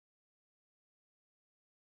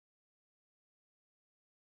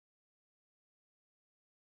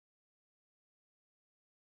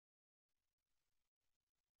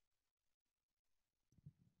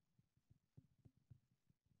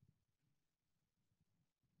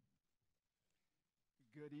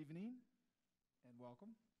Good evening and welcome.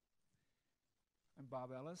 I'm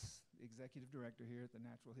Bob Ellis, the Executive Director here at the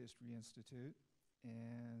Natural History Institute,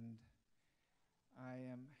 and I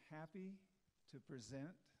am happy to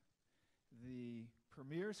present the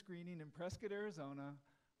premiere screening in Prescott, Arizona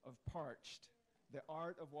of Parched, the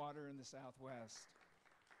Art of Water in the Southwest.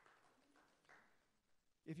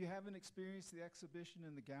 If you haven't experienced the exhibition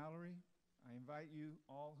in the gallery, I invite you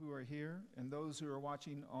all who are here and those who are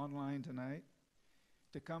watching online tonight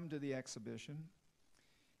to come to the exhibition.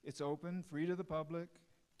 It's open, free to the public,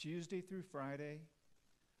 Tuesday through Friday,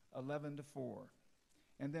 11 to 4.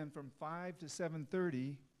 And then from 5 to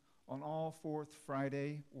 7:30 on all fourth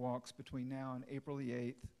Friday walks between now and April the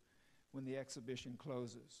 8th when the exhibition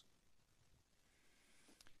closes.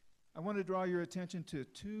 I want to draw your attention to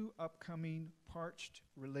two upcoming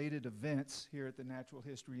Parched-related events here at the Natural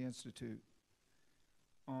History Institute.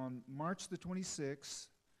 On March the 26th,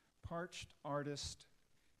 Parched artist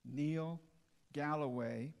Neil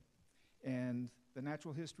Galloway and the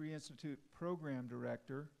Natural History Institute Program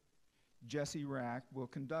Director Jesse Rack will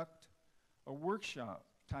conduct a workshop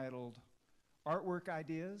titled Artwork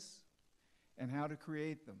Ideas and How to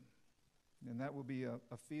Create Them. And that will be a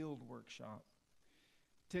field workshop.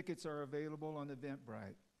 Tickets are available on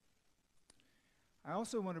Eventbrite. I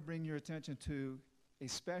also want to bring your attention to a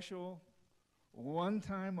special,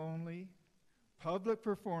 one-time only public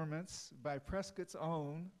performance by Prescott's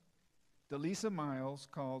own Delisa Miles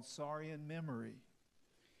called Sorry in Memory.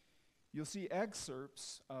 You'll see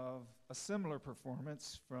excerpts of a similar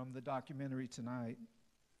performance from the documentary tonight.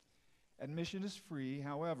 Admission is free,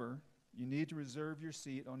 however, you need to reserve your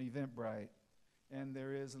seat on Eventbrite, and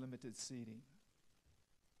there is limited seating.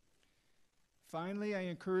 Finally, I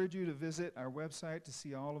encourage you to visit our website to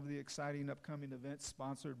see all of the exciting upcoming events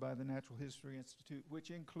sponsored by the Natural History Institute, which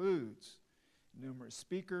includes numerous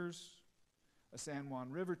speakers, a San Juan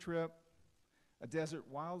River trip, a desert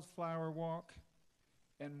wildflower walk,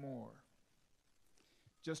 and more.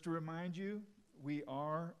 Just to remind you, we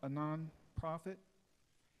are a nonprofit,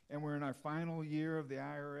 and we're in our final year of the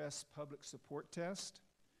IRS public support test.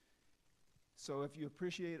 So if you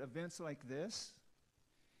appreciate events like this,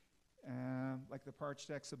 like the Parched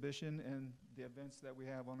exhibition and the events that we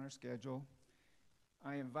have on our schedule,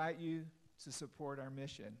 I invite you to support our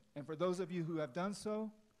mission. And for those of you who have done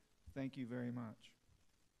so, thank you very much.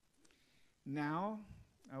 Now,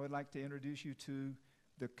 I would like to introduce you to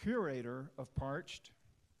the curator of Parched,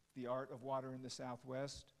 the Art of Water in the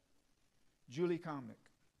Southwest, Julie Comnick.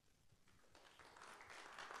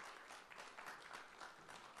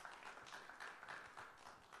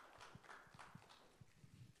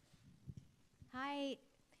 Hi,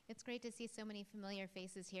 it's great to see so many familiar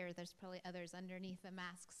faces here. There's probably others underneath the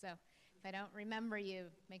mask, so if I don't remember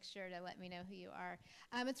you, make sure to let me know who you are.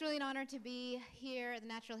 It's really an honor to be here at the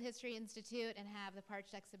Natural History Institute and have the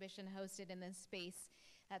Parched exhibition hosted in this space.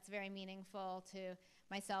 That's very meaningful to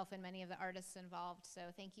myself and many of the artists involved, so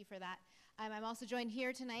thank you for that. I'm also joined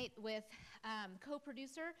here tonight with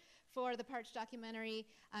co-producer for the Parched documentary,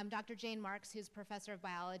 Dr. Jane Marks, who's professor of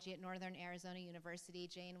biology at Northern Arizona University.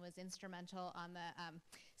 Jane was instrumental on the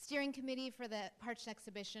steering committee for the Parched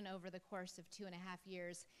exhibition over the course of 2.5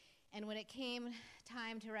 years. And when it came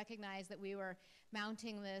time to recognize that we were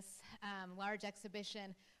mounting this large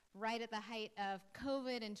exhibition right at the height of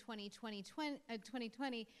COVID in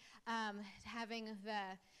 2020, having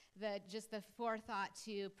just the forethought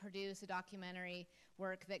to produce a documentary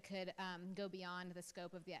work that could go beyond the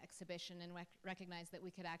scope of the exhibition and recognize that we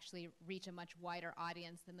could actually reach a much wider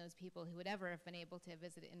audience than those people who would ever have been able to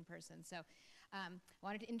visit it in person. So I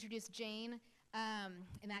wanted to introduce Jane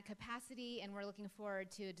in that capacity, and we're looking forward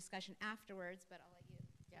to a discussion afterwards, but I'll let you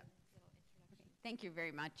give a little introduction. Okay, thank you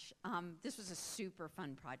very much. This was a super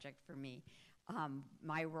fun project for me.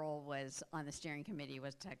 My role was on the steering committee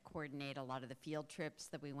was to coordinate a lot of the field trips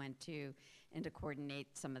that we went to and to coordinate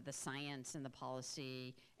some of the science and the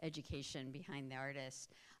policy education behind the artists.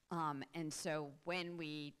 And so when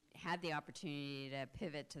we had the opportunity to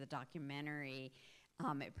pivot to the documentary,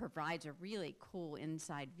 it provides a really cool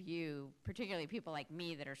inside view, particularly people like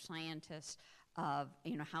me that are scientists, of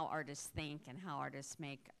how artists think and how artists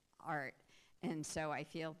make art. And so I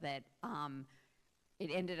feel that it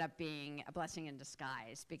ended up being a blessing in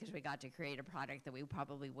disguise because we got to create a product that we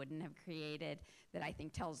probably wouldn't have created that I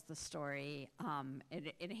think tells the story,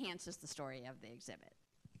 it enhances the story of the exhibit.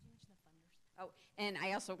 Oh, and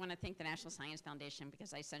I also want to thank the National Science Foundation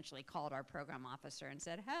because I essentially called our program officer and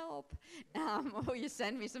said, help, will you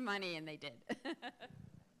send me some money? And they did.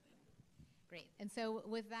 Great. And so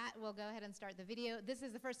with that, we'll go ahead and start the video. This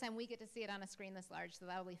is the first time we get to see it on a screen this large, so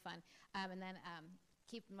that'll be fun. And then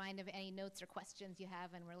keep in mind of any notes or questions you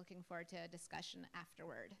have, and we're looking forward to a discussion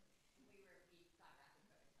afterward.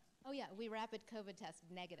 Oh yeah, we rapid COVID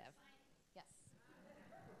tested negative. Yes.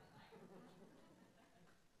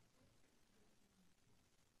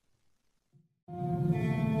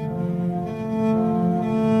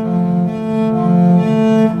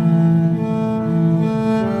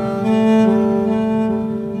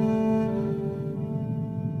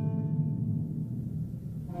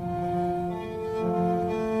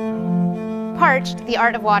 Parched, The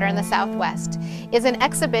Art of Water in the Southwest, is an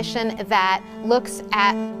exhibition that looks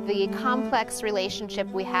at the complex relationship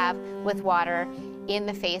we have with water in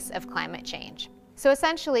the face of climate change. So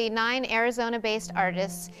essentially, 9 Arizona-based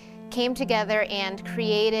artists came together and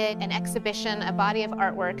created an exhibition, a body of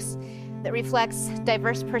artworks that reflects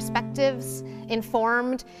diverse perspectives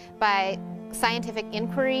informed by scientific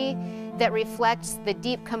inquiry, that reflects the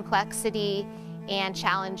deep complexity and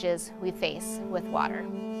challenges we face with water.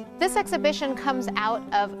 This exhibition comes out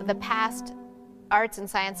of the past arts and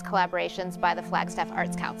science collaborations by the Flagstaff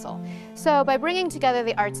Arts Council. So by bringing together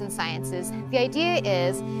the arts and sciences, the idea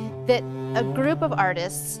is that a group of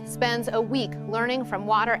artists spends a week learning from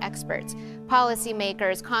water experts,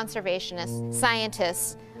 policymakers, conservationists,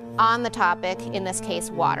 scientists on the topic, in this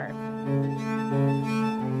case, water.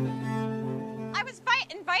 I was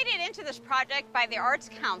invited into this project by the Arts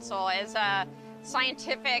Council as a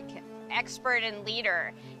scientific expert and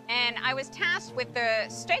leader. And I was tasked with the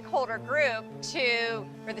stakeholder group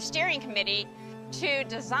or the steering committee, to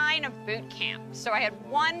design a boot camp. So I had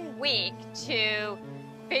 1 week to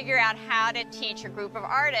figure out how to teach a group of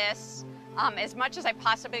artists as much as I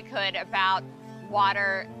possibly could about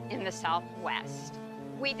water in the Southwest.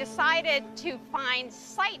 We decided to find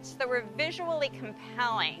sites that were visually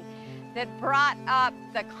compelling, that brought up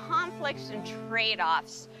the conflicts and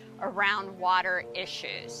trade-offs around water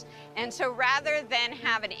issues. And so rather than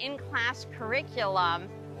have an in-class curriculum,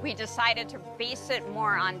 we decided to base it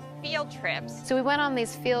more on field trips. So we went on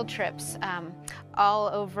these field trips all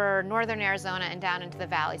over northern Arizona and down into the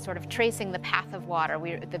valley, sort of tracing the path of water.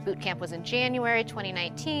 The boot camp was in January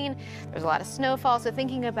 2019. There was a lot of snowfall, so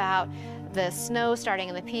thinking about the snow starting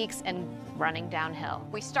in the peaks and running downhill.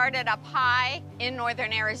 We started up high in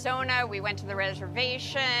northern Arizona. We went to the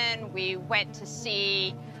reservation. We went to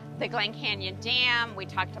see the Glen Canyon Dam. We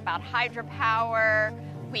talked about hydropower.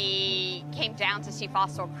 We came down to see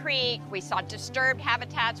Fossil Creek. We saw disturbed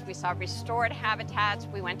habitats. We saw restored habitats.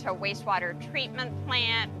 We went to a wastewater treatment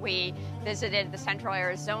plant. We visited the Central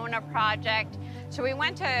Arizona Project. So we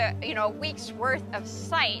went to, a week's worth of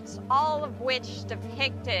sites, all of which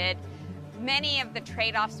depicted many of the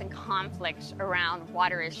trade-offs and conflicts around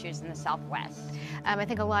water issues in the Southwest. I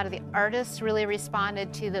think a lot of the artists really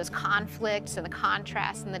responded to those conflicts and the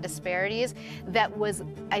contrasts and the disparities that was,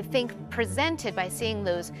 I think, presented by seeing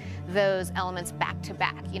those elements back to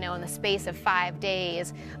back. In the space of 5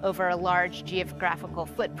 days over a large geographical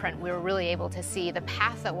footprint, we were really able to see the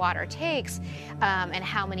path that water takes and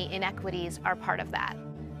how many inequities are part of that.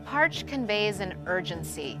 Parched conveys an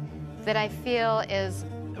urgency that I feel is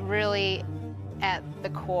really at the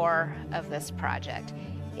core of this project.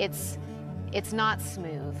 It's not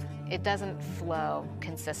smooth. It doesn't flow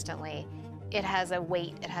consistently. It has a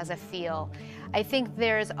weight, it has a feel. I think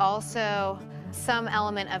there's also some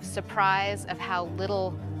element of surprise of how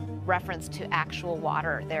little reference to actual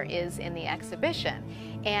water there is in the exhibition.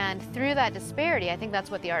 And through that disparity, I think that's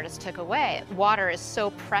what the artists took away. Water is so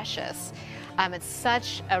precious. It's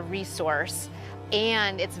such a resource,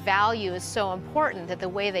 and its value is so important that the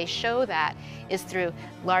way they show that is through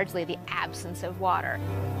largely the absence of water.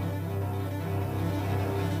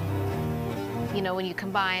 When you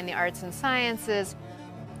combine the arts and sciences,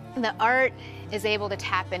 the art is able to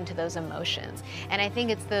tap into those emotions. And I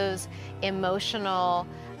think it's those emotional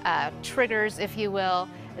triggers, if you will,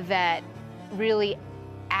 that really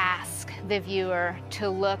ask the viewer to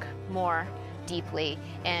look more deeply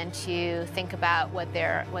and to think about what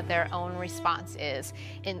their own response is,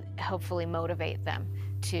 and hopefully motivate them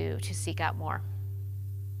to seek out more.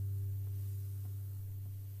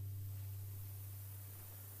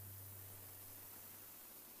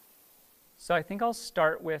 So I think I'll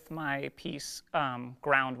start with my piece,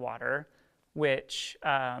 Groundwater, which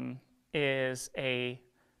is a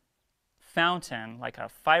fountain, like a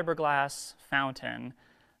fiberglass fountain.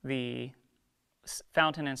 The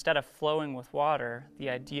fountain, instead of flowing with water, the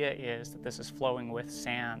idea is that this is flowing with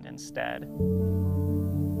sand instead.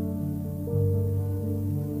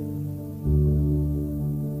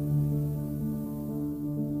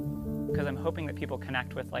 Because I'm hoping that people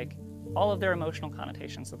connect with all of their emotional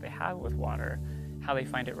connotations that they have with water, how they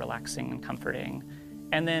find it relaxing and comforting,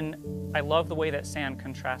 And then I love the way that sand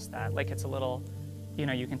contrasts that. Like it's a little, you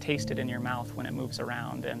know, you can taste it in your mouth when it moves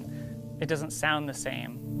around, and it doesn't sound the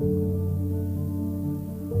same.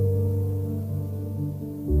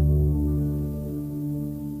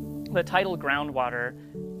 The title groundwater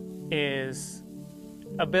is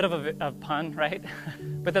a bit of a pun, right?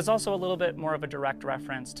 But there's also a little bit more of a direct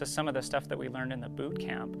reference to some of the stuff that we learned in the boot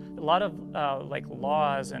camp. A lot of like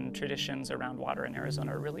laws and traditions around water in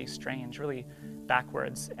Arizona are really strange, really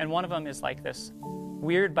backwards. And one of them is like this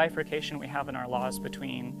weird bifurcation we have in our laws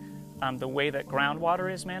between the way that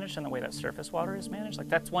groundwater is managed and the way that surface water is managed. Like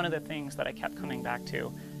that's one of the things that I kept coming back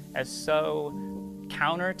to as so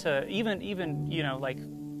counter to even you know, like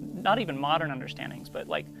not even modern understandings, but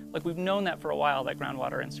like we've known that for a while, that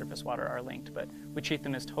groundwater and surface water are linked, but we treat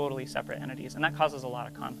them as totally separate entities, and that causes a lot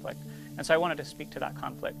of conflict. And so I wanted to speak to that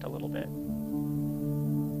conflict a little bit.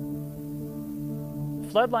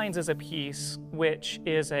 Floodlines is a piece which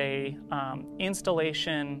is a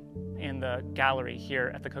installation in the gallery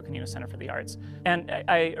here at the Coconino Center for the Arts. And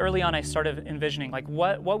early on I started envisioning like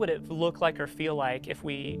what would it look like or feel like if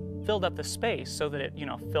we filled up the space so that it, you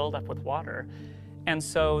know, filled up with water. And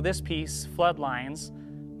so this piece, Floodlines,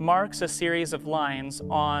 marks a series of lines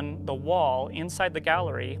on the wall inside the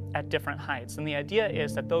gallery at different heights. And the idea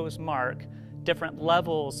is that those mark different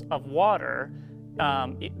levels of water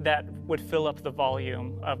that would fill up the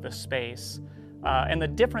volume of the space. And the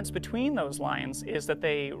difference between those lines is that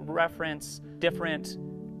they reference different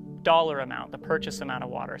dollar amount, the purchase amount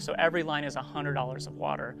of water. So every line is $100 of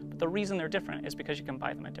water. But the reason they're different is because you can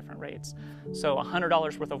buy them at different rates. So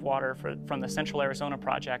 $100 worth of water from the Central Arizona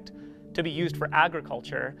project to be used for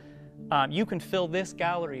agriculture, you can fill this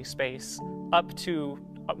gallery space up to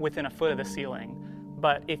within a foot of the ceiling.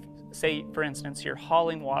 But if, say, for instance, you're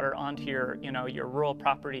hauling water onto your rural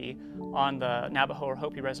property on the Navajo or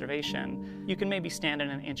Hopi reservation, you can maybe stand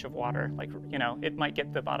in an inch of water. Like, you know, it might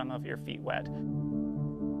get the bottom of your feet wet.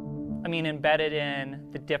 I mean, embedded in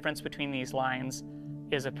the difference between these lines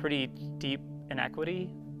is a pretty deep inequity.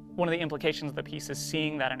 One of the implications of the piece is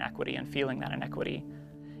seeing that inequity and feeling that inequity.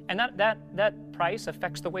 And that price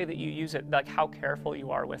affects the way that you use it, like how careful you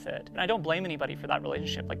are with it. And I don't blame anybody for that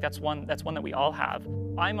relationship. Like that's one that we all have.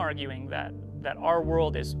 I'm arguing that our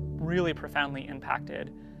world is really profoundly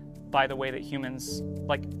impacted by the way that humans,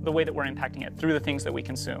 like the way that we're impacting it through the things that we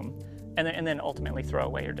consume, and then ultimately throw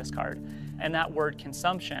away or discard. And that word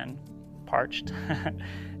consumption, parched,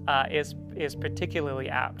 is particularly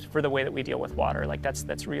apt for the way that we deal with water. Like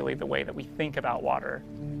that's really the way that we think about water.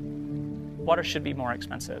 Water should be more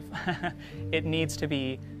expensive. It needs to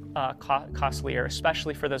be costlier,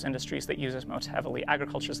 especially for those industries that use it most heavily.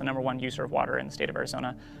 Agriculture is the #1 user of water in the state of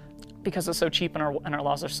Arizona because it's so cheap and our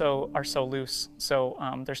laws are so loose. So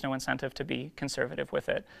there's no incentive to be conservative with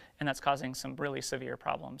it, and that's causing some really severe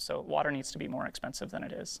problems. So water needs to be more expensive than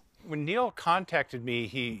it is. When Neil contacted me,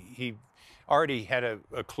 he already had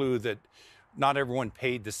a clue that not everyone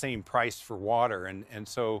paid the same price for water. And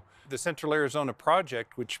so the Central Arizona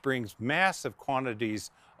project, which brings massive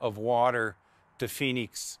quantities of water to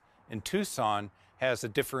Phoenix and Tucson, has a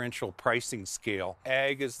differential pricing scale.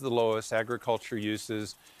 Ag is the lowest, agriculture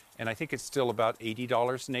uses, and I think it's still about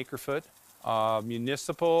 $80 an acre foot.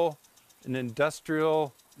 Municipal and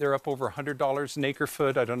industrial, they're up over $100 an acre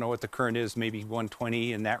foot. I don't know what the current is, maybe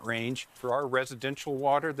 $120 in that range. For our residential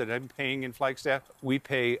water that I'm paying in Flagstaff, we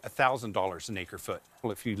pay $1,000 an acre foot.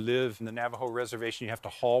 Well, if you live in the Navajo reservation, you have to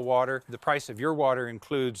haul water. The price of your water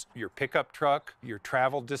includes your pickup truck, your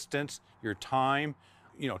travel distance, your time,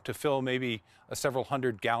 you know, to fill maybe a several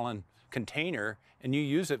hundred gallon container, and you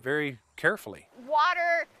use it very carefully.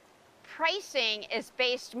 Water pricing is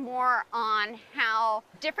based more on how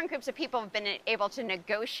different groups of people have been able to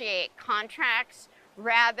negotiate contracts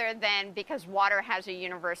rather than because water has a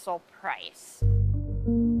universal price.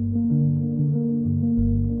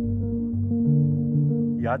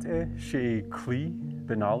 Yate she kli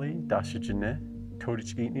benali dashijine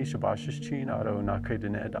torichini shabashichin aro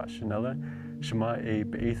nakadine dashanella shama a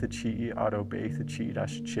beathachi aro beathachi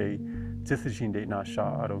dashe tithajin de nasha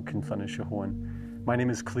aro kinflanishahuan. My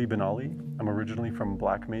name is Klee Benali. I'm originally from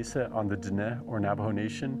Black Mesa on the Diné or Navajo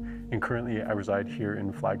Nation, and currently I reside here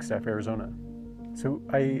in Flagstaff, Arizona. So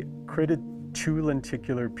I created 2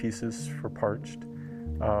 lenticular pieces for Parched,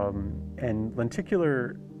 and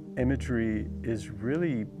lenticular imagery is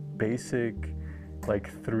really basic,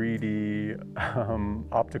 like 3D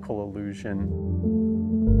optical illusion.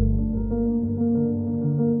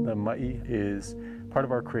 The ma'i is part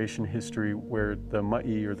of our creation history where the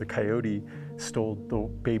ma'i or the coyote stole the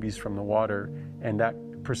babies from the water, and that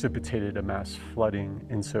precipitated a mass flooding.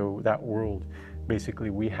 And so that world, basically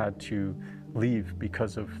we had to leave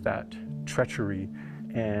because of that treachery.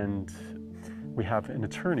 And we have an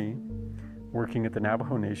attorney working at the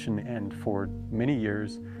Navajo Nation, and for many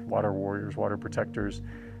years, water warriors, water protectors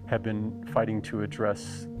have been fighting to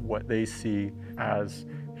address what they see as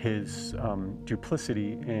his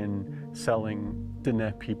duplicity in selling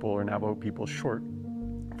Diné people or Navajo people short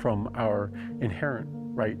from our inherent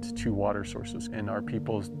right to water sources. And our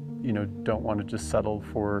peoples, don't want to just settle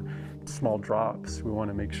for small drops. We want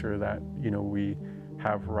to make sure that, we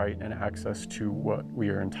have right and access to what we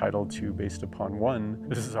are entitled to based upon, one,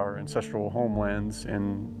 this is our ancestral homelands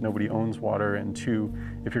and nobody owns water, and two,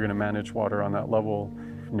 if you're going to manage water on that level,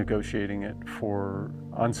 negotiating it for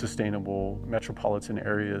unsustainable metropolitan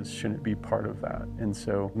areas shouldn't be part of that. And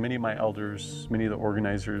so many of my elders, many of the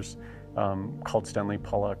organizers called Stanley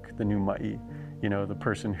Pollock the new Ma'i, the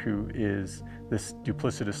person who is this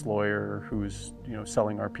duplicitous lawyer who's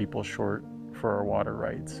selling our people short for our water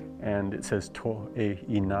rights. And it says to e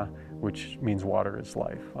ina, which means water is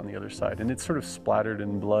life on the other side. And it's sort of splattered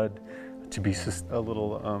in blood to be a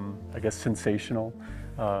little, sensational,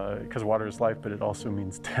 because water is life, but it also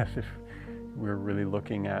means death. If we're really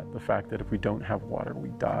looking at the fact that if we don't have water, we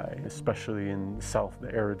die, especially in the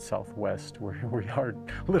arid Southwest, where we are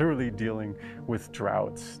literally dealing with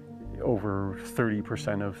droughts. Over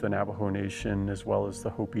 30% of the Navajo Nation, as well as the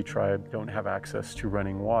Hopi tribe, don't have access to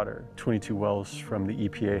running water. 22 wells from the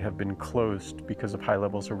EPA have been closed because of high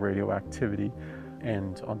levels of radioactivity.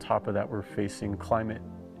 And on top of that, we're facing climate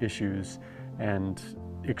issues and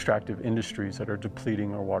extractive industries that are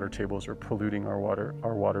depleting our water tables or polluting our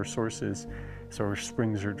water sources. So our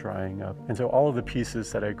springs are drying up. And so all of the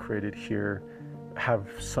pieces that I created here have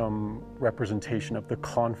some representation of the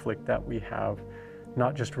conflict that we have,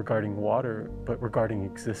 not just regarding water, but regarding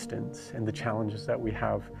existence and the challenges that we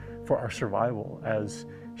have for our survival as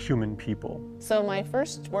human people. So my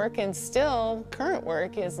first work, and still current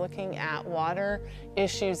work, is looking at water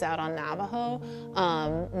issues out on Navajo.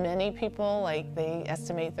 Many people, they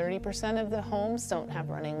estimate 30% of the homes don't have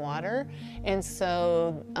running water, and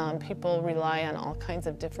so people rely on all kinds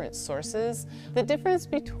of different sources. The difference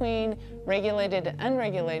between regulated and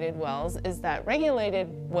unregulated wells is that regulated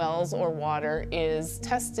wells or water is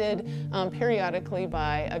tested periodically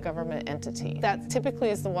by a government entity. That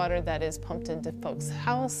typically is the water that is pumped into folks'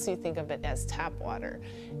 house. You think of it as tap water.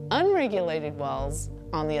 Unregulated wells,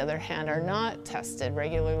 on the other hand, are not tested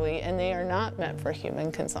regularly, and they are not meant for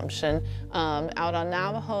human consumption. Out on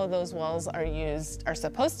Navajo, those wells are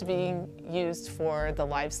supposed to be used for the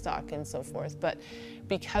livestock and so forth, but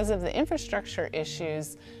because of the infrastructure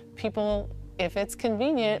issues, people, if it's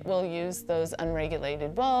convenient, will use those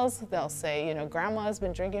unregulated wells. They'll say, grandma's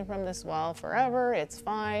been drinking from this well forever, it's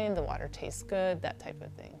fine, the water tastes good, that type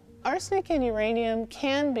of thing. Arsenic and uranium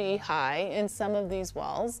can be high in some of these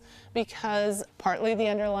wells because partly the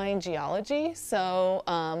underlying geology. So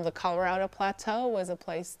the Colorado Plateau was a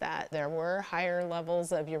place that there were higher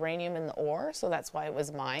levels of uranium in the ore, so that's why it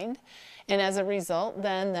was mined. And as a result,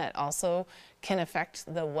 then that also can affect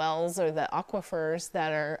the wells or the aquifers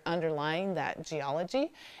that are underlying that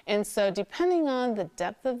geology. And so depending on the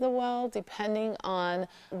depth of the well, depending on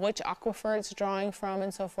which aquifer it's drawing from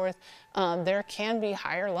and so forth, there can be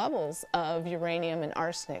higher levels of uranium and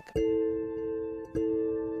arsenic.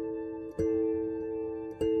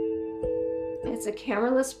 It's a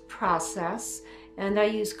cameraless process, and I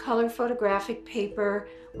use color photographic paper,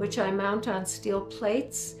 which I mount on steel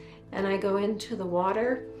plates, and I go into the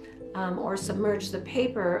water or submerge the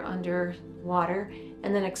paper under water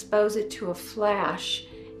and then expose it to a flash.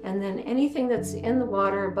 And then anything that's in the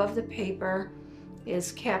water above the paper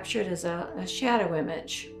is captured as a shadow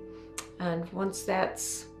image. And once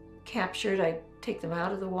that's captured, I take them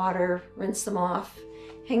out of the water, rinse them off,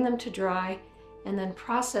 hang them to dry, and then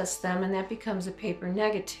process them, and that becomes a paper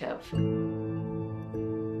negative.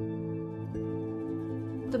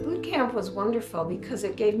 The boot camp was wonderful because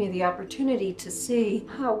it gave me the opportunity to see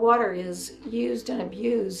how water is used and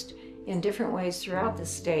abused in different ways throughout the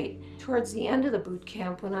state. Towards the end of the boot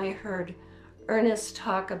camp, when I heard Ernest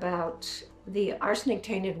talk about the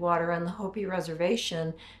arsenic-tainted water on the Hopi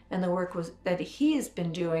Reservation and the work that he's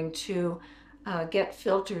been doing to get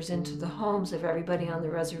filters into the homes of everybody on the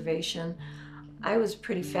reservation, I was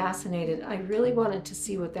pretty fascinated. I really wanted to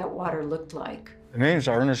see what that water looked like. The name is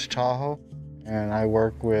Ernest Tahoe, and I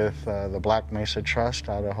work with the Black Mesa Trust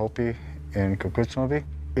out of Hopi in Kukutsmobi.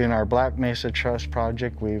 In our Black Mesa Trust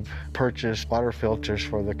project, we've purchased water filters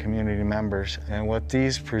for the community members, and what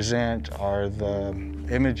these present are the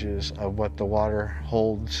images of what the water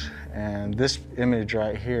holds. And this image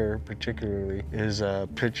right here particularly is a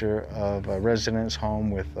picture of a residence home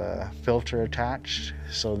with a filter attached.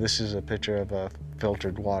 So this is a picture of a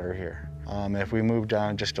filtered water here. If we move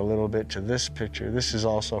down just a little bit to this picture, this is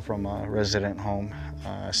also from a resident home,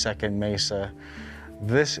 Second Mesa.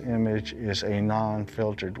 This image is a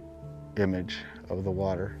non-filtered image of the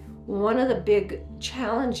water. One of the big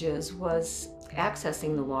challenges was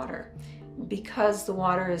accessing the water. Because the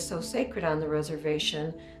water is so sacred on the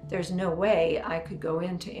reservation, there's no way I could go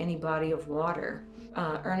into any body of water.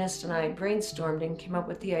 Ernest and I brainstormed and came up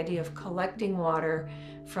with the idea of collecting water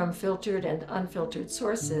from filtered and unfiltered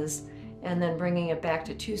sources and then bringing it back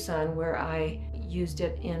to Tucson, where I used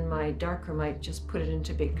it in my darkroom. I just put it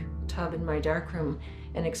into a big tub in my darkroom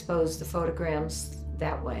and exposed the photograms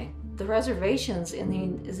that way. The reservations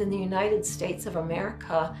is in the United States of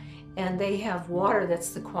America, and they have water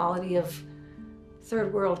that's the quality of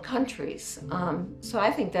third world countries. So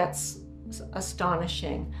I think that's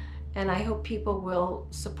astonishing, and I hope people will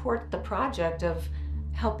support the project of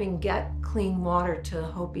helping get clean water to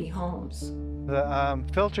Hopi homes. The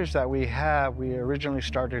filters that we have, we originally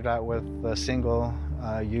started out with a single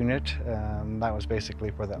unit. That was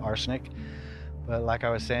basically for the arsenic. But like I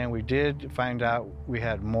was saying, we did find out we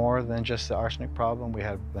had more than just the arsenic problem. We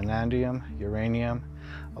had vanadium, uranium,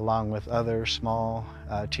 along with other small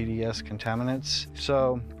TDS contaminants.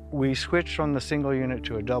 So we switched from the single unit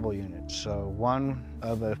to a double unit. So one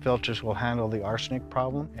of the filters will handle the arsenic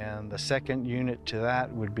problem, and the second unit to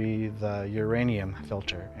that would be the uranium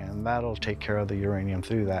filter, and that'll take care of the uranium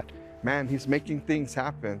through that. Man, he's making things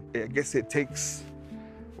happen. I guess it takes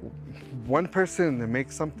one person to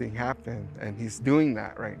make something happen, and he's doing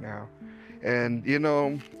that right now. And you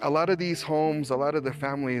know, a lot of these homes, a lot of the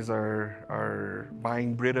families are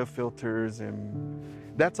buying Brita filters, and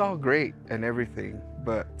that's all great and everything,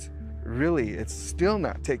 but really it's still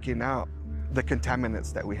not taking out the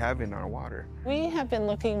contaminants that we have in our water. We have been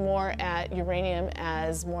looking more at uranium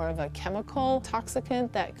as more of a chemical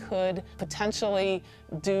toxicant that could potentially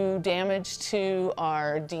do damage to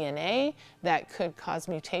our DNA, that could cause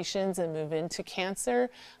mutations and move into cancer.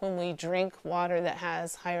 When we drink water that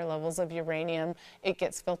has higher levels of uranium, it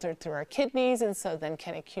gets filtered through our kidneys and so then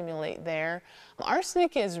can accumulate there.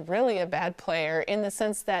 Arsenic is really a bad player in the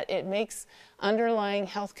sense that it makes underlying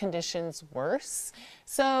health conditions worse.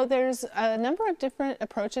 So there's a number of different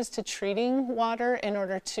approaches to treating water in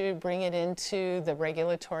order to bring it into the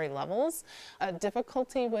regulatory levels. A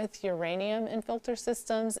difficulty with uranium in filter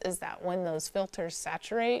systems is that when those filters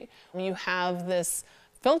saturate, you have this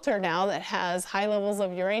filter now that has high levels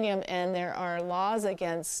of uranium, and there are laws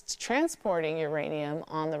against transporting uranium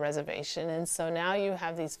on the reservation. And so now you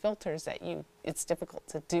have these filters that it's difficult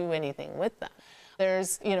to do anything with them.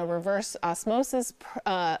 There's, reverse osmosis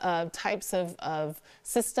types of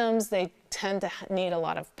systems. They tend to need a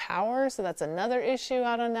lot of power, so that's another issue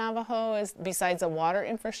out on Navajo. Is besides a water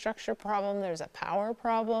infrastructure problem, there's a power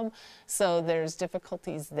problem, so there's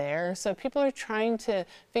difficulties there. So people are trying to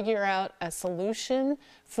figure out a solution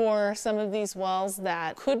for some of these wells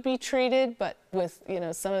that could be treated, but with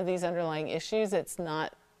some of these underlying issues, it's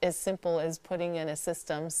not as simple as putting in a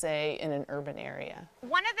system, say, in an urban area.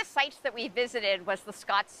 One of the sites that we visited was the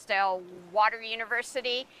Scottsdale Water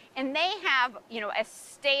University, and they have, a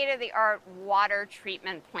state-of-the-art water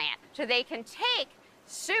treatment plant. So they can take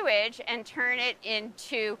sewage and turn it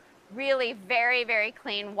into really very, very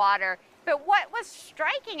clean water. But what was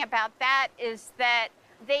striking about that is that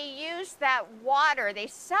they use that water, they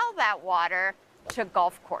sell that water to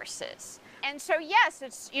golf courses. And so yes,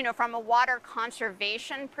 it's, from a water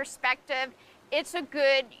conservation perspective, it's a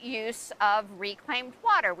good use of reclaimed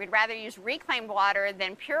water. We'd rather use reclaimed water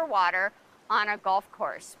than pure water on a golf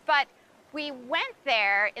course. But we went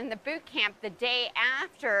there in the boot camp the day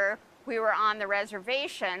after we were on the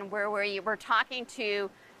reservation, where we were talking to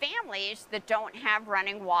families that don't have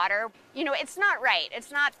running water. It's not right,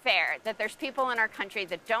 it's not fair that there's people in our country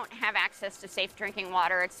that don't have access to safe drinking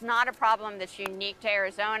water. It's not a problem that's unique to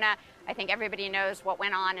Arizona. I think everybody knows what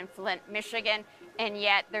went on in Flint, Michigan, and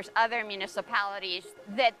yet there's other municipalities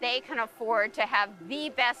that they can afford to have the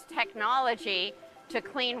best technology to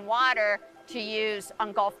clean water to use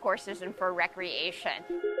on golf courses and for recreation.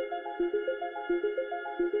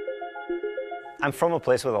 I'm from a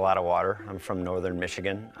place with a lot of water. I'm from northern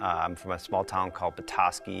Michigan. I'm from a small town called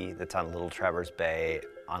Petoskey that's on Little Traverse Bay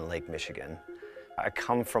on Lake Michigan. I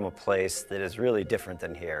come from a place that is really different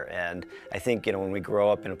than here, and I think when we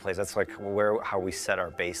grow up in a place, that's like how we set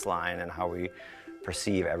our baseline and how we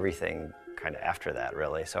perceive everything kind of after that,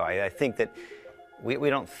 really. So I think that we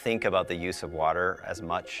don't think about the use of water as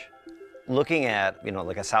much. Looking at,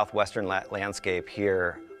 like a southwestern landscape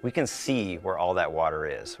here, we can see where all that water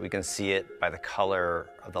is. We can see it by the color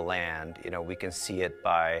of the land. We can see it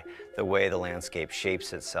by the way the landscape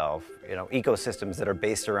shapes itself. Ecosystems that are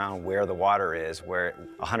based around where the water is, where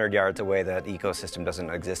 100 yards away that ecosystem doesn't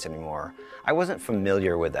exist anymore. I wasn't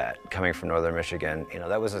familiar with that coming from northern Michigan.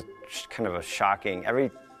 That was kind of a shocking, every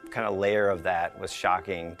kind of layer of that was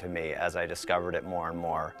shocking to me as I discovered it more and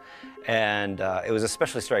more. And it was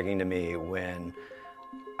especially striking to me when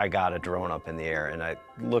I got a drone up in the air and I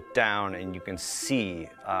looked down, and you can see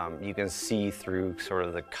through sort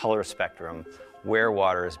of the color spectrum where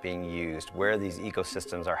water is being used, where these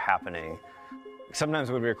ecosystems are happening. Sometimes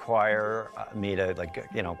it would require me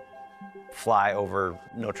to fly over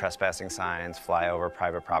no trespassing signs, fly over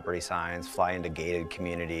private property signs, fly into gated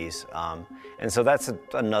communities. And so that's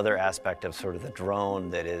another aspect of sort of the drone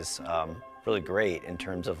that is really great in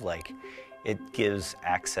terms of it gives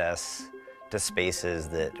access to spaces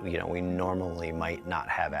that we normally might not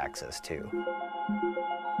have access to.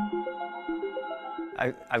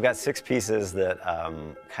 I've got 6 pieces that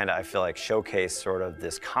I feel like showcase sort of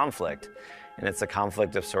this conflict, and it's a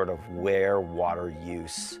conflict of sort of where water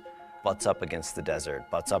use butts up against the desert,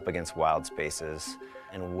 butts up against wild spaces,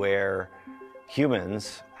 and where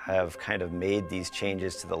humans have kind of made these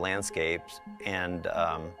changes to the landscapes. And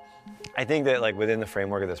I think that within the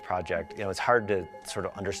framework of this project, it's hard to sort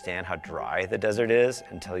of understand how dry the desert is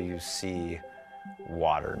until you see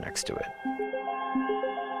water next to it.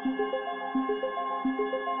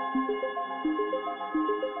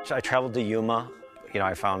 So I traveled to Yuma.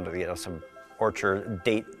 I found some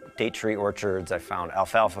date tree orchards. I found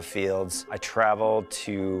alfalfa fields. I traveled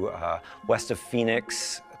to west of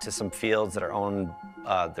Phoenix to some fields that are owned,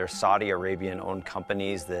 they're Saudi Arabian-owned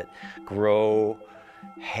companies that grow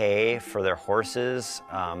hay for their horses.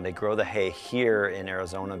 They grow the hay here in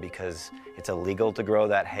Arizona because it's illegal to grow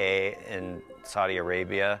that hay in Saudi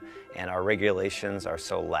Arabia, and our regulations are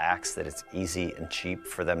so lax that it's easy and cheap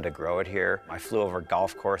for them to grow it here. I flew over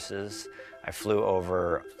golf courses. I flew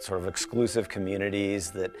over sort of exclusive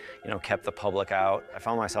communities that kept the public out. I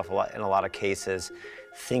found myself in a lot of cases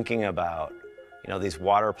thinking about these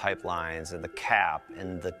water pipelines and the cap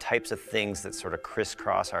and the types of things that sort of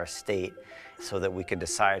crisscross our state so that we can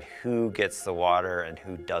decide who gets the water and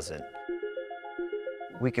who doesn't.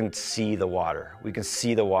 We can see the water. We can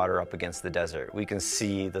see the water up against the desert. We can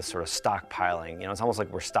see the sort of stockpiling. It's almost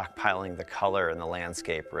like we're stockpiling the color in the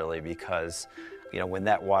landscape, really, because when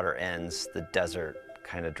that water ends, the desert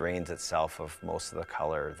kind of drains itself of most of the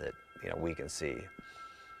color that we can see.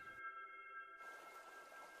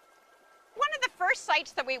 First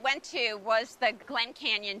sites that we went to was the Glen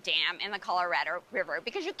Canyon Dam in the Colorado River,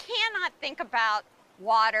 because you cannot think about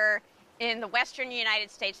water in the western United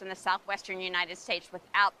States and the southwestern United States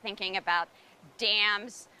without thinking about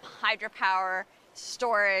dams, hydropower,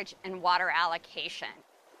 storage, and water allocation.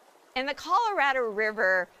 And the Colorado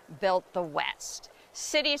River built the West.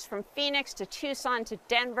 Cities from Phoenix to Tucson to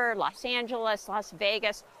Denver, Los Angeles, Las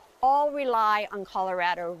Vegas, all rely on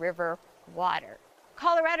Colorado River water.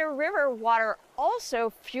 Colorado River water also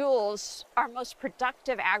fuels our most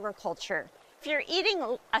productive agriculture. If you're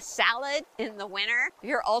eating a salad in the winter,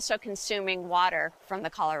 you're also consuming water from the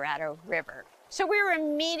Colorado River. So we were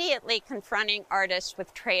immediately confronting artists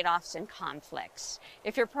with trade-offs and conflicts.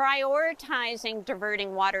 If you're prioritizing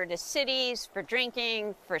diverting water to cities for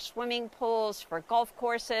drinking, for swimming pools, for golf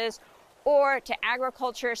courses, or to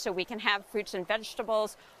agriculture so we can have fruits and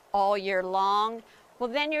vegetables all year long, well,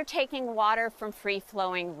 then you're taking water from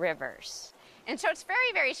free-flowing rivers. And so it's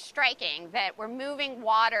very, very striking that we're moving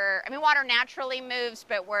water. I mean, water naturally moves,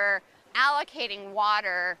 but we're allocating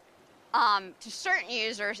water to certain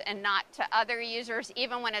users and not to other users,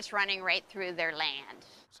 even when it's running right through their land.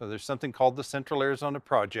 So there's something called the Central Arizona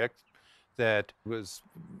Project that was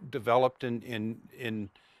developed in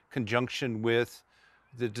conjunction with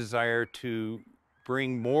the desire to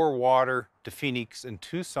bring more water to Phoenix and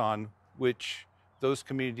Tucson, which those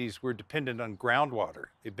communities were dependent on groundwater.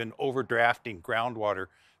 They've been overdrafting groundwater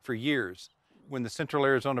for years. When the Central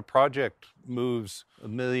Arizona Project moves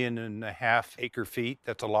 1.5 million acre feet,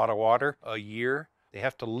 that's a lot of water a year. They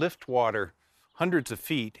have to lift water hundreds of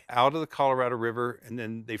feet out of the Colorado River, and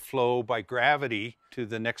then they flow by gravity to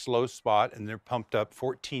the next low spot, and they're pumped up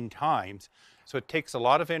 14 times. So it takes a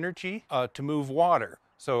lot of energy to move water.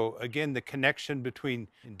 So again, the connection between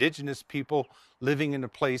indigenous people living in a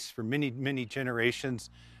place for many, many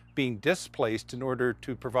generations being displaced in order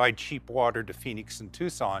to provide cheap water to Phoenix and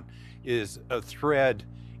Tucson is a thread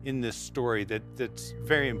in this story that's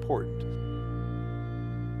very important.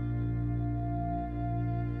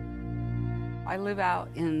 I live out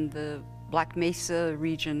in the Black Mesa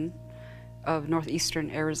region of northeastern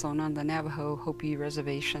Arizona on the Navajo Hopi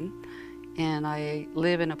Reservation, and I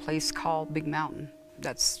live in a place called Big Mountain.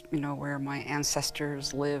 That's, where my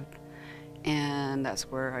ancestors lived, and that's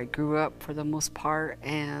where I grew up for the most part,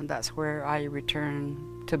 and that's where I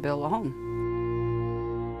returned to build a home.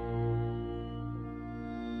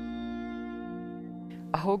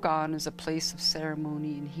 A hogan is a place of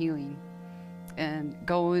ceremony and healing, and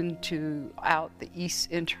going out the east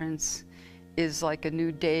entrance is like a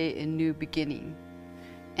new day and new beginning.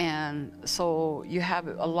 And so you have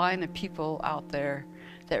a line of people out there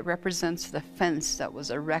that represents the fence that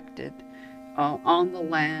was erected on the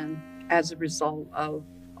land as a result of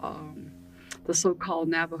the so-called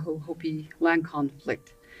Navajo Hopi land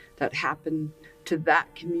conflict that happened to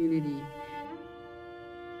that community.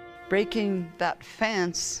 Breaking that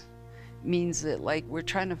fence means that we're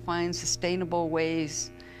trying to find sustainable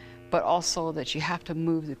ways, but also that you have to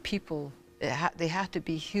move the people. They have to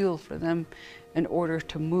be healed for them in order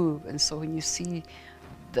to move. And so when you see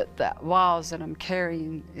that vase that I'm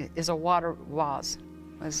carrying is a water vase.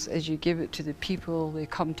 As you give it to the people, they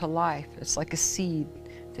come to life. It's like a seed.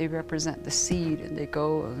 They represent the seed, and they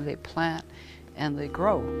go and they plant and they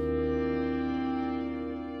grow.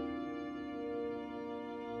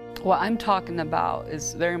 What I'm talking about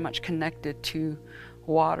is very much connected to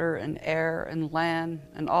water and air and land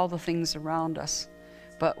and all the things around us.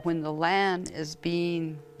 But when the land is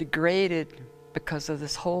being degraded because of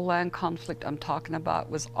this whole land conflict I'm talking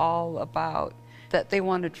about, was all about that they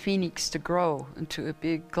wanted Phoenix to grow into a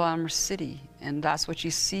big glamorous city, and that's what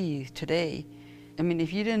you see today. I mean,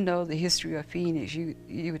 if you didn't know the history of Phoenix, you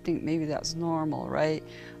would think maybe that's normal, right?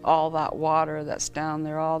 All that water that's down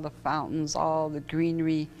there, all the fountains, all the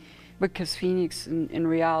greenery, because Phoenix in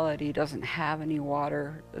reality doesn't have any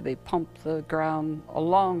water. They pumped the ground a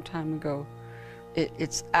long time ago.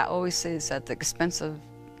 I always say it's at the expense of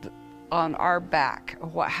on our back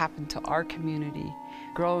of what happened to our community.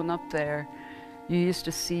 Growing up there, you used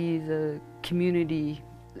to see the community,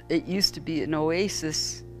 it used to be an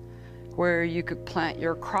oasis where you could plant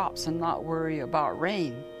your crops and not worry about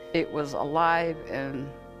rain. It was alive and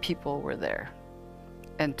people were there.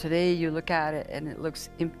 And today you look at it and it looks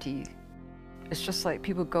empty. It's just like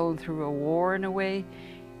people going through a war in a way.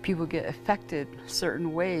 People get affected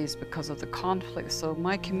certain ways because of the conflict. So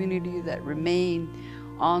my community that remained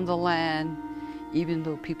on the land, even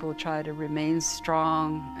though people try to remain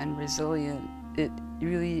strong and resilient, it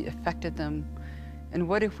really affected them. And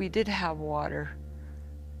what if we did have water?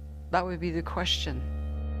 That would be the question.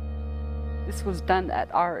 This was done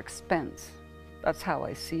at our expense. That's how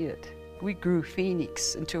I see it. We grew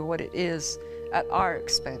Phoenix into what it is at our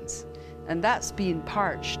expense, and that's being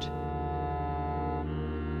parched.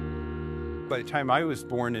 By the time I was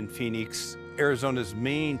born in Phoenix, Arizona's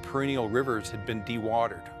main perennial rivers had been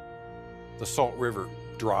dewatered. The Salt River,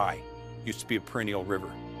 dry, used to be a perennial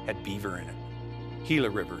river, had beaver in it. Gila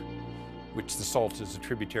River, which the Salt is a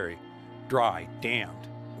tributary, dry, dammed.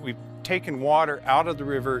 We've taken water out of the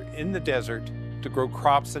river in the desert to grow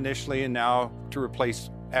crops initially, and now to replace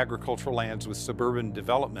agricultural lands with suburban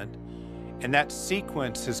development. And that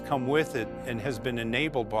sequence has come with it and has been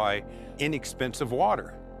enabled by inexpensive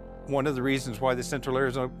water. One of the reasons why the Central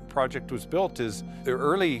Arizona Project was built is the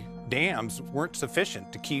early dams weren't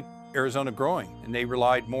sufficient to keep Arizona growing, and they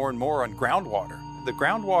relied more and more on groundwater. The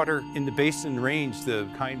groundwater in the Basin Range, the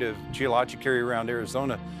kind of geologic area around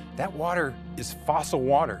Arizona, that water is fossil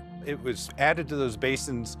water. It was added to those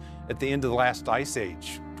basins at the end of the last ice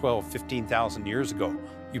age, 15,000 years ago.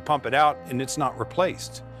 You pump it out and it's not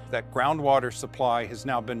replaced. That groundwater supply has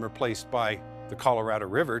now been replaced by the Colorado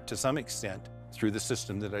River to some extent through the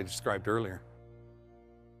system that I described earlier.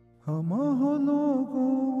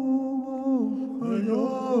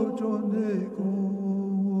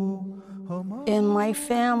 In my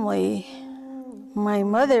family, my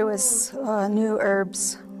mother was knew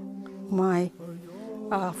herbs. My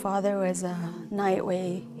father was a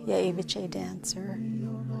Nightway Yaiviche dancer.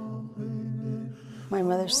 My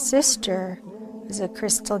mother's sister was a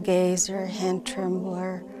crystal gazer, hand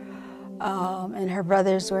trembler, and her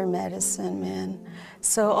brothers were medicine men.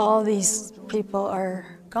 So all these people are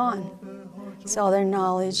gone. So all their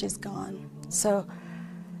knowledge is gone. So,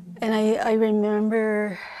 and I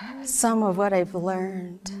remember some of what I've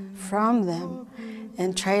learned from them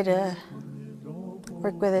and try to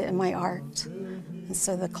work with it in my art. And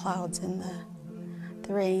so the clouds and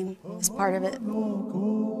the rain is part of it.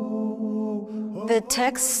 The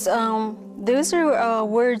text Those are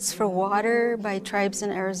words for water by tribes in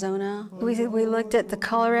Arizona. We looked at the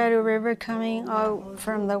Colorado River coming out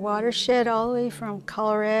from the watershed all the way from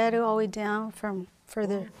Colorado all the way down from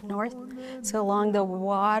further north. So along the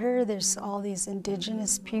water, there's all these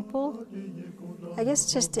indigenous people. I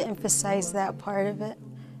guess just to emphasize that part of it,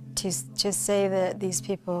 to say that these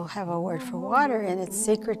people have a word for water and it's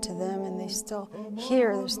sacred to them, and they're still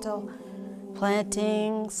here, they're still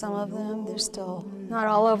planting, some of them, they're still, not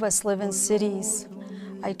all of us live in cities.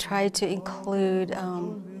 I try to include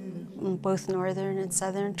both northern and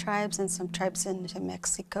southern tribes and some tribes into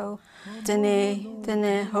Mexico.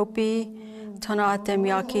 Dene, Hopi, Tonatem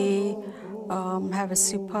Yaqui,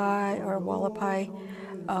 Havasupai or Wallapai,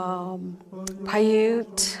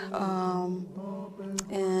 Paiute,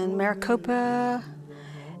 and Maricopa,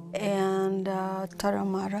 and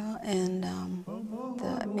Tarahumara, and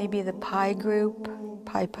maybe the Pai group,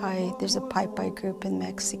 Pai. There's a Pai group in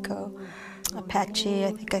Mexico. Apache,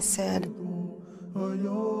 I think I said.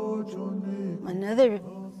 Another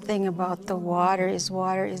thing about the water is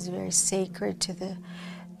very sacred to the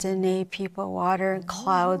Dene people. Water,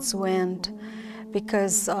 clouds, wind,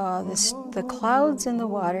 because the clouds in the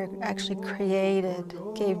water actually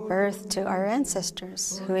gave birth to our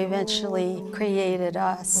ancestors, who eventually created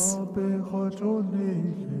us.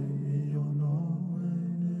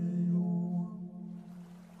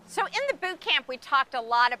 So in the boot camp, we talked a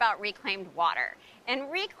lot about reclaimed water.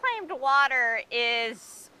 And reclaimed water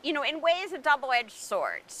is, in ways a double-edged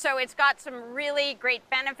sword. So it's got some really great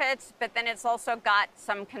benefits, but then it's also got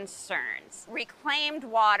some concerns. Reclaimed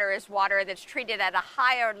water is water that's treated at a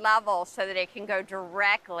higher level so that it can go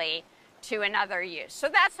directly to another use. So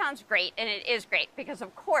that sounds great, and it is great, because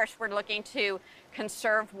of course we're looking to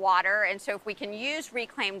conserve water. And so if we can use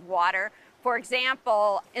reclaimed water, for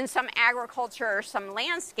example, in some agriculture or some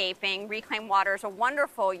landscaping, reclaimed water is a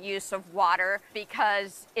wonderful use of water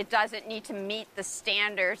because it doesn't need to meet the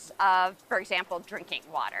standards of, for example, drinking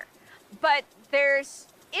water. But there's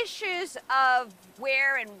issues of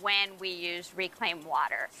where and when we use reclaimed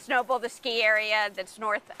water. Snowball, the ski area that's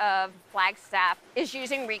north of Flagstaff, is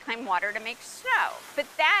using reclaimed water to make snow. But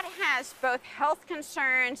that has both health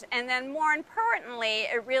concerns, and then more importantly,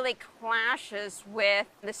 it really clashes with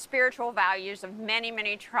the spiritual values of many,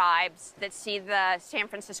 many tribes that see the San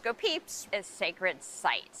Francisco Peeps as sacred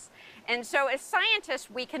sites. And so as scientists,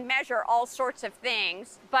 we can measure all sorts of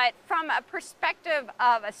things, but from a perspective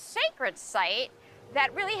of a sacred site,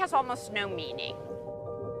 that really has almost no meaning.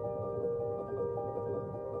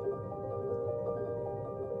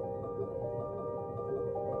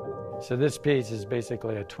 So this piece is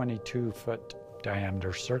basically a 22-foot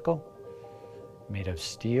diameter circle made of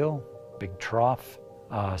steel, big trough,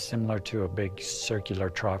 similar to a big circular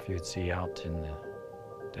trough you'd see out in the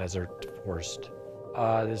desert forest.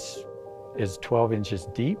 This is 12 inches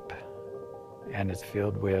deep, and it's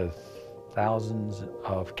filled with thousands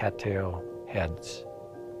of cattail heads,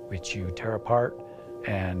 which you tear apart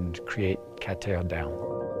and create cattail down.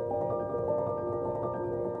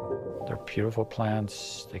 They're beautiful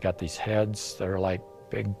plants. They got these heads that are like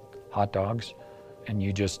big hot dogs, and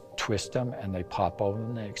you just twist them and they pop open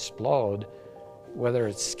and they explode. Whether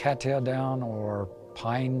it's cattail down or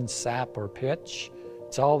pine sap or pitch,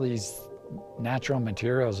 it's all these natural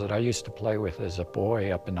materials that I used to play with as a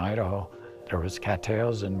boy up in Idaho. There was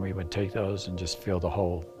cattails, and we would take those and just fill the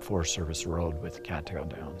whole Forest Service road with cattail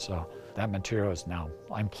down. So that material is now,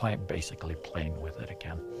 I'm basically playing with it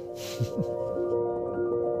again.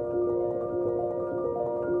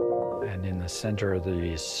 And in the center of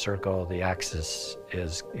the circle, the axis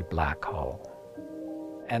is a black hole.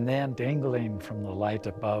 And then dangling from the light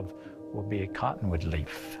above will be a cottonwood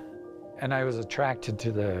leaf. And I was attracted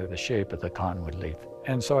to the shape of the cottonwood leaf.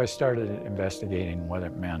 And so I started investigating what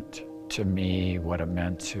it meant to me, what it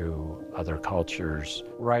meant to other cultures.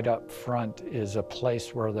 Right up front is a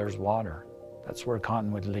place where there's water. That's where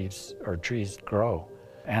cottonwood leaves or trees grow.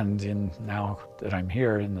 And now that I'm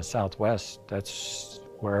here in the Southwest, that's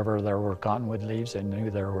wherever there were cottonwood leaves, I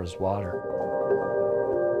knew there was water.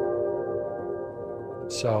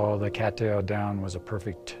 So the cattail down was a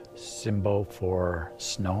perfect symbol for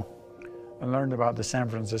snow. I learned about the San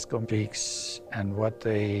Francisco Peaks and what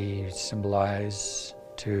they symbolize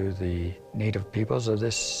to the native peoples of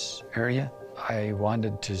this area. I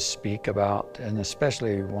wanted to speak about, and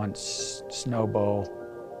especially once Snowbow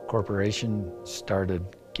Corporation started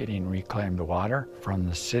getting reclaimed water from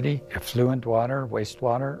the city, effluent water,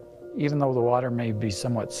 wastewater, even though the water may be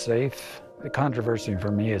somewhat safe, the controversy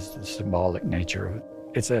for me is the symbolic nature of it.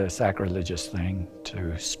 It's a sacrilegious thing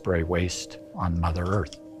to spray waste on Mother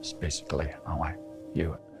Earth. It's basically how I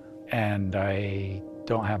view it. And I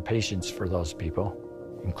don't have patience for those people,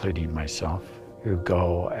 including myself, who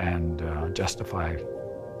go and justify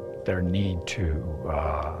their need to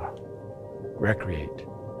recreate.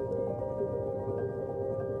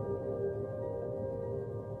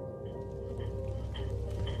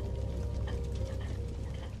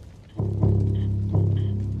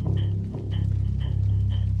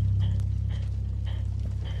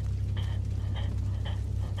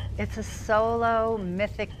 It's a solo,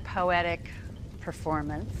 mythic, poetic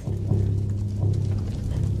performance.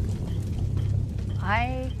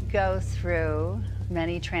 I go through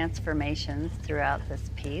many transformations throughout this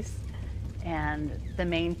piece, and the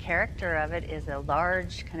main character of it is a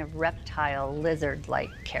large kind of reptile, lizard-like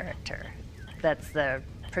character that's the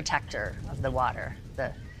protector of the water,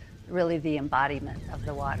 really the embodiment of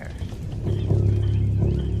the water.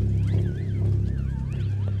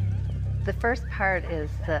 The first part is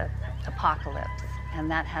the apocalypse, and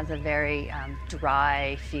that has a very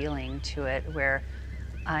dry feeling to it, where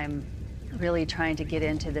I'm really trying to get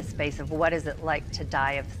into the space of what is it like to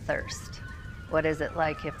die of thirst? What is it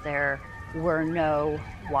like if there were no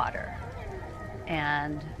water?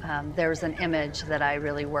 And there's an image that I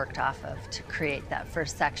really worked off of to create that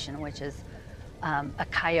first section, which is a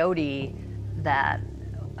coyote that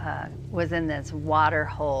was in this water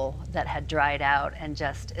hole that had dried out, and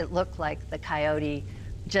it looked like the coyote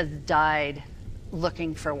just died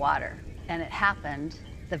looking for water. And it happened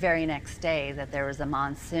the very next day that there was a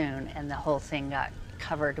monsoon and the whole thing got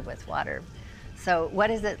covered with water. So what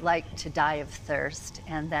is it like to die of thirst?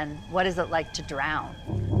 And then what is it like to drown?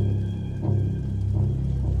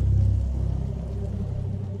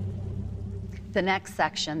 The next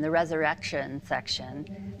section, the resurrection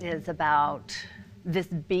section, is about this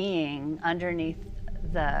being underneath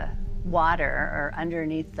the water or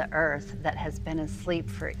underneath the earth that has been asleep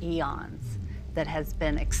for eons, that has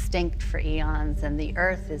been extinct for eons, and the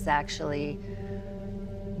earth is actually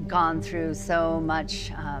gone through so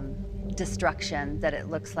much destruction that it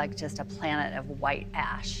looks like just a planet of white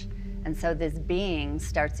ash. And so this being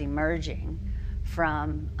starts emerging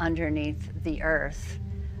from underneath the earth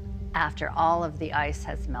after all of the ice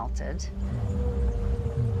has melted.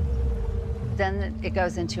 Then it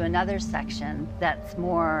goes into another section that's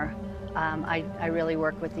more, I really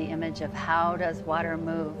work with the image of how does water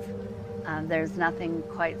move. There's nothing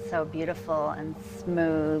quite so beautiful and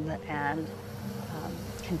smooth and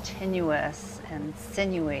continuous and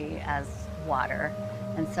sinewy as water.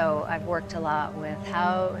 And so I've worked a lot with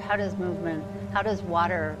how does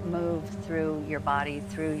water move through your body,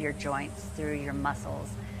 through your joints, through your muscles?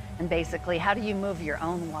 And basically, how do you move your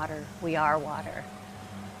own water? We are water.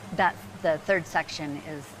 That's the third section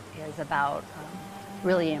is about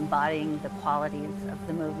really embodying the qualities of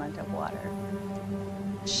the movement of water.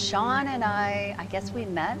 Sean and I guess we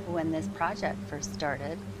met when this project first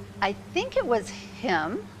started. I think it was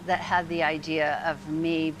him that had the idea of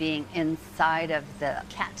me being inside of the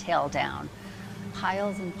cattail down,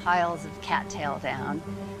 piles and piles of cattail down.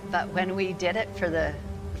 But when we did it for the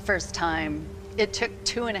first time, it took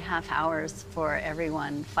 2.5 hours for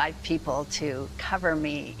everyone, 5 people, to cover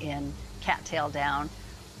me in cattail down,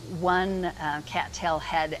 one cattail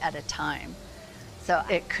head at a time. So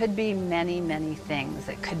it could be many, many things.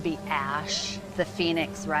 It could be ash, the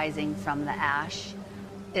phoenix rising from the ash.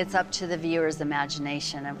 It's up to the viewer's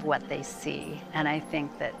imagination of what they see. And I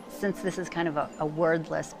think that since this is kind of a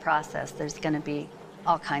wordless process, there's going to be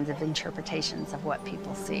all kinds of interpretations of what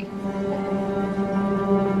people see.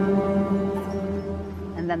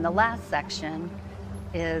 And then the last section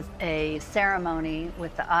is a ceremony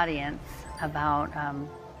with the audience about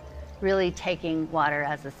really taking water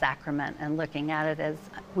as a sacrament and looking at it as,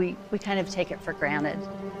 we kind of take it for granted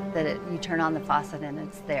that you turn on the faucet and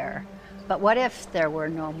it's there. But what if there were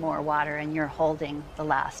no more water and you're holding the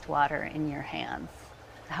last water in your hands?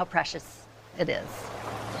 How precious it is.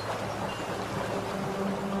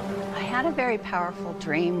 I had a very powerful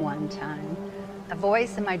dream one time. A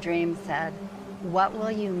voice in my dream said, "What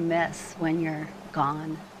will you miss when you're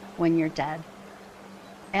gone, when you're dead?"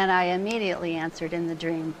 And I immediately answered in the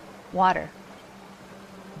dream, water.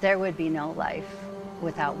 There would be no life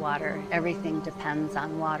without water. Everything depends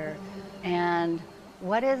on water. And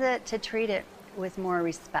what is it to treat it with more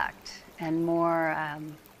respect and more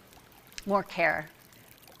care?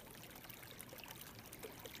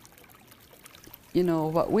 You know,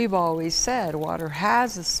 what we've always said, water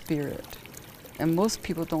has a spirit. And most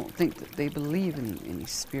people don't think that they believe in any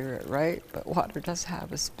spirit, right? But water does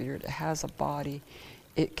have a spirit. It has a body.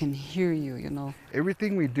 It can hear you, you know.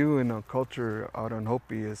 Everything we do in our culture out on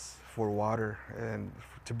Hopi is for water and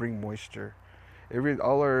to bring moisture.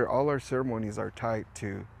 All our ceremonies are tied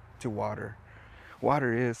to water.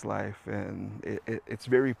 Water is life, and it's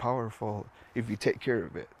very powerful if you take care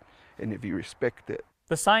of it and if you respect it.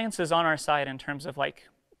 The science is on our side in terms of like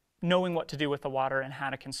knowing what to do with the water and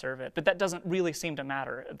how to conserve it, but that doesn't really seem to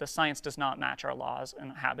matter. The science does not match our laws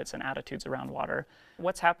and habits and attitudes around water.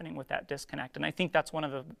 What's happening with that disconnect? And I think that's one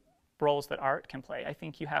of the roles that art can play. I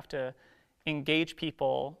think you have to engage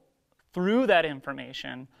people through that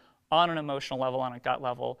information on an emotional level, on a gut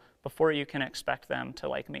level, before you can expect them to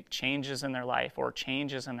like make changes in their life or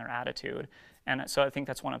changes in their attitude. And so I think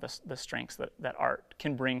that's one of the strengths that art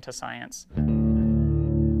can bring to science.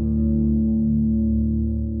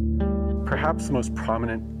 Perhaps the most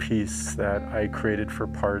prominent piece that I created for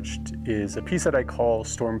Parched is a piece that I call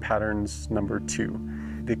Storm Patterns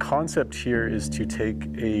 #2. The concept here is to take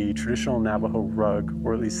a traditional Navajo rug,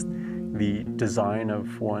 or at least the design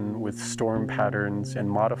of one with storm patterns, and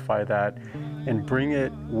modify that and bring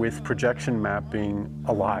it with projection mapping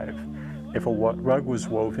alive. If a rug was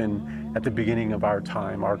woven at the beginning of our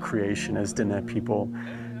time, our creation as Diné people,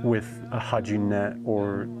 with a Hajinet,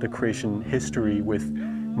 or the creation history with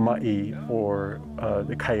Ma'i, or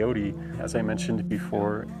the coyote, as I mentioned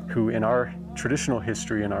before, who in our traditional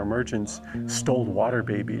history and our emergence stole water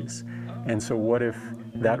babies. And so what if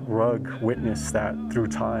that rug witnessed that through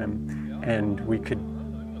time, and we could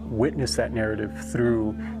witness that narrative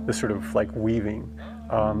through the sort of like weaving.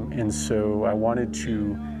 And so I wanted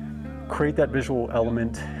to create that visual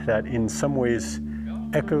element that in some ways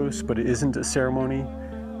echoes, but it isn't a ceremony,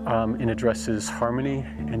 and addresses harmony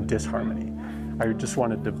and disharmony. I just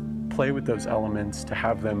wanted to play with those elements to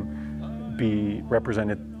have them be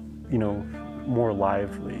represented, you know, more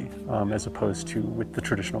lively, as opposed to with the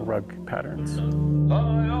traditional rug patterns.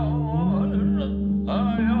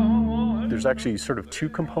 There's actually sort of two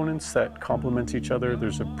components that complement each other.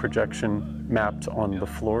 There's a projection mapped on the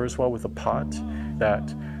floor as well with a pot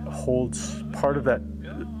that holds part of that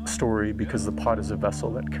story, because the pot is a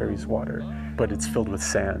vessel that carries water, but it's filled with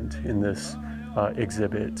sand in this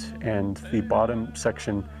exhibit. And the bottom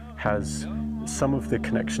section has some of the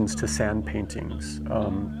connections to sand paintings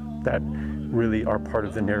that really are part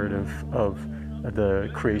of the narrative of the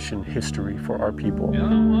creation history for our people.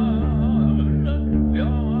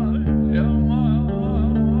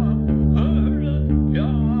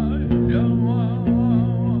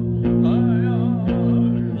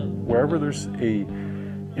 Wherever there's a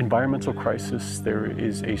environmental crisis, there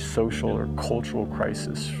is a social or cultural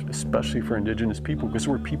crisis, especially for Indigenous people, because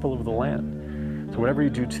we're people of the land. So whatever you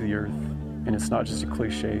do to the earth, and it's not just a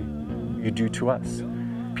cliche, you do to us.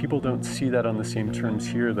 People don't see that on the same terms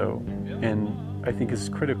here, though, and I think it's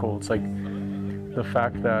critical. It's like the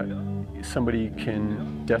fact that somebody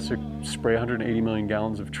can spray 180 million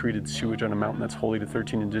gallons of treated sewage on a mountain that's holy to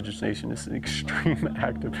 13 indigenous nations is an extreme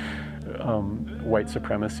act of white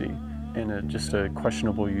supremacy, and just a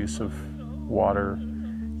questionable use of water,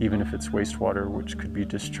 even if it's wastewater, which could be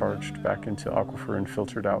discharged back into aquifer and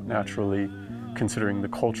filtered out naturally, considering the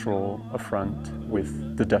cultural affront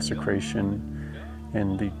with the desecration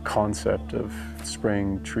and the concept of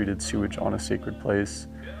spraying treated sewage on a sacred place.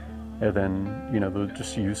 And then, you know, the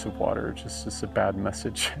just use of water, just is a bad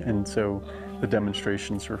message. And so the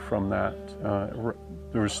demonstrations are from that.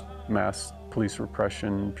 There was mass police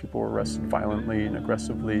repression, people were arrested violently and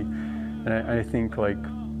aggressively. And I think, like,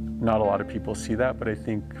 not a lot of people see that, but I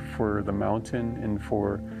think for the mountain and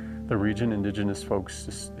for the region, Indigenous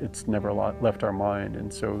folks, it's never left our mind.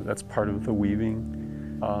 And so that's part of the weaving.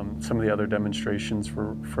 Some of the other demonstrations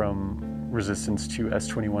were from resistance to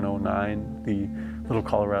S2109, the Little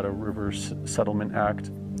Colorado River Settlement Act.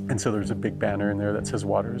 And so there's a big banner in there that says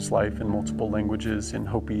water is life in multiple languages, in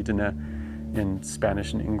Hopi, Diné, in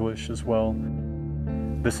Spanish and English as well.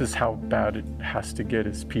 This is how bad it has to get,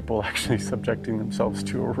 is people actually subjecting themselves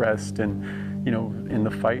to arrest and, you know, in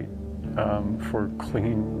the fight for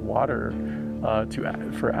clean water,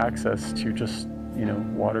 for access to just, you know,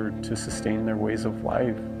 water to sustain their ways of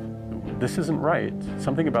life. This isn't right.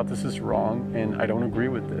 Something about this is wrong, and I don't agree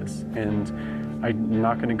with this. And I'm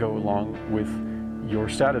not going to go along with your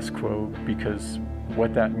status quo, because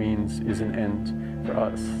what that means is an end for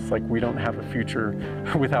us. It's like we don't have a future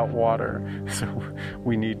without water, so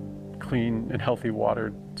we need clean and healthy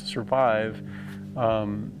water to survive.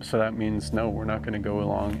 So that means, no, we're not going to go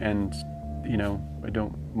along. And, you know, I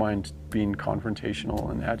don't mind being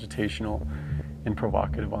confrontational and agitational and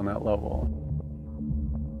provocative on that level.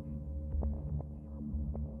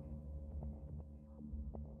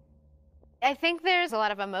 I think there's a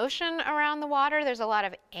lot of emotion around the water. There's a lot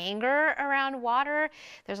of anger around water.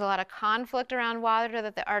 There's a lot of conflict around water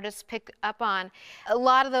that the artists pick up on. A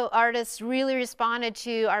lot of the artists really responded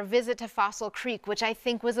to our visit to Fossil Creek, which I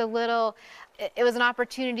think was it was an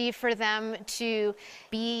opportunity for them to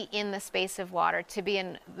be in the space of water, to be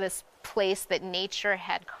in this place that nature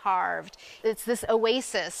had carved. It's this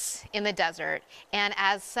oasis in the desert, and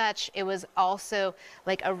as such, it was also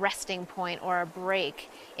like a resting point or a break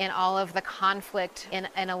in all of the conflict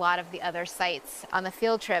in a lot of the other sites on the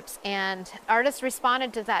field trips. And artists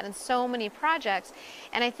responded to that in so many projects,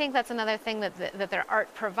 and I think that's another thing that their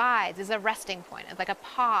art provides, is a resting point. It's like a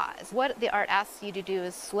pause. What the art asks you to do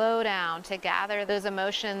is slow down, to gather those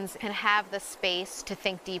emotions and have the space to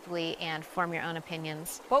think deeply and form your own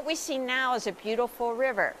opinions. What we see now is a beautiful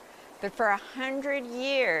river, but for 100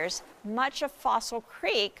 years, much of Fossil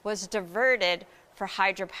Creek was diverted for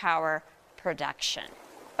hydropower production.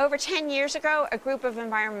 Over 10 years ago, a group of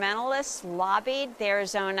environmentalists lobbied the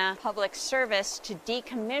Arizona Public Service to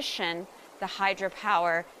decommission the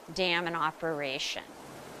hydropower dam in operation.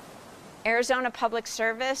 Arizona Public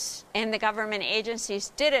Service and the government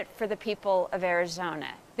agencies did it for the people of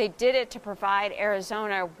Arizona. They did it to provide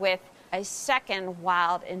Arizona with a second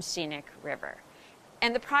wild and scenic river.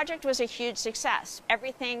 And the project was a huge success.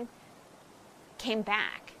 Everything came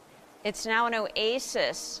back. It's now an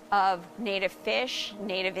oasis of native fish,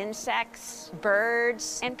 native insects,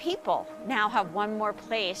 birds, and people now have one more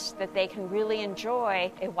place that they can really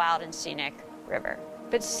enjoy a wild and scenic river.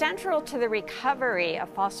 But central to the recovery of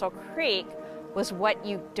Fossil Creek was what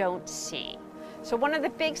you don't see. So one of the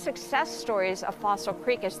big success stories of Fossil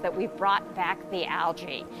Creek is that we brought back the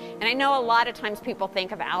algae. And I know a lot of times people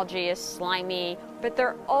think of algae as slimy, but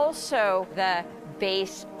they're also the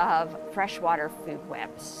base of freshwater food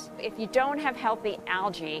webs. If you don't have healthy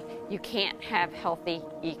algae, you can't have healthy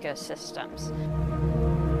ecosystems.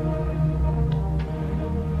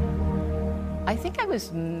 I think I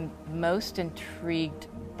was most intrigued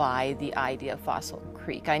by the idea of Fossil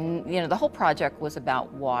Creek. The whole project was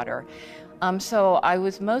about water. So I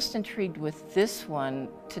was most intrigued with this one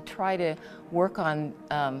to try to work on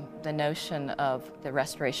the notion of the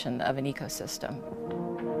restoration of an ecosystem.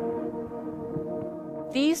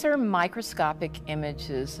 These are microscopic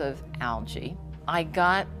images of algae. I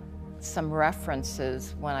got some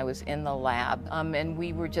references when I was in the lab, and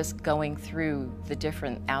we were just going through the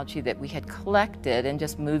different algae that we had collected and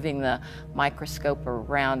just moving the microscope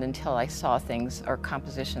around until I saw things or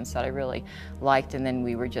compositions that I really liked, and then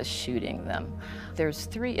we were just shooting them. There's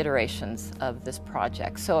 3 iterations of this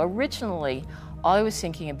project. So originally, all I was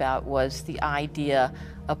thinking about was the idea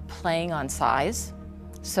of playing on size.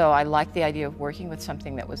 So I liked the idea of working with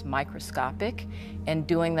something that was microscopic and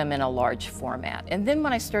doing them in a large format. And then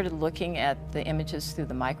when I started looking at the images through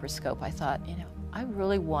the microscope, I thought, I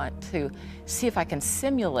really want to see if I can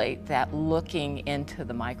simulate that looking into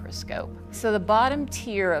the microscope. So the bottom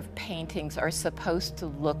tier of paintings are supposed to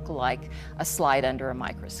look like a slide under a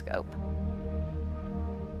microscope.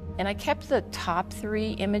 And I kept the top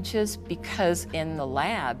 3 images because in the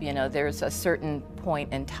lab, there's a certain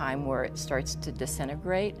point in time where it starts to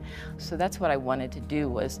disintegrate. So that's what I wanted to do,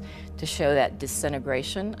 was to show that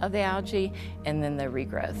disintegration of the algae and then the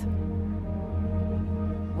regrowth.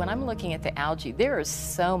 When I'm looking at the algae, there is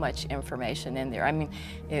so much information in there. I mean,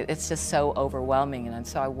 it's just so overwhelming. And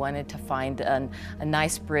so I wanted to find a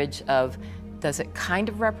nice bridge of, does it kind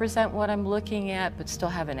of represent what I'm looking at, but still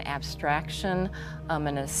have an abstraction,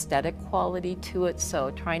 an aesthetic quality to it?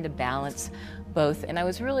 So trying to balance both. And I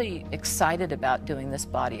was really excited about doing this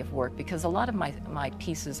body of work because a lot of my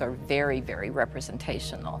pieces are very, very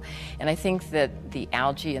representational. And I think that the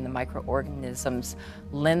algae and the microorganisms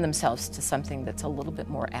lend themselves to something that's a little bit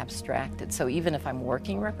more abstracted. So even if I'm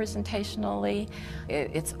working representationally,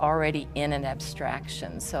 it's already in an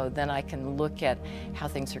abstraction. So then I can look at how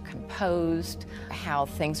things are composed, how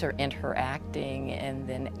things are interacting, and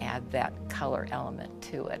then add that color element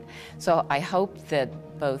to it. So I hope that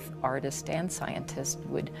both artists and scientists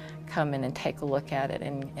would come in and take a look at it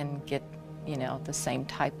and get, the same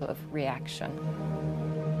type of reaction.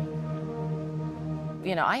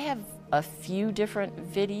 I have a few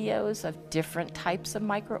different videos of different types of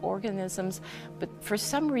microorganisms, but for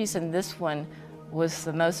some reason this one was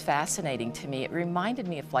the most fascinating to me. It reminded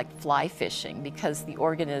me of like fly fishing because the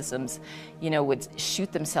organisms, would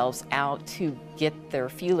shoot themselves out to get their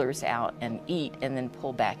feelers out and eat and then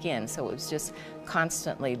pull back in. So it was just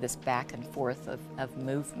constantly this back and forth of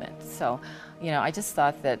movement. So, I just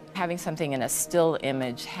thought that having something in a still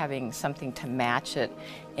image, having something to match it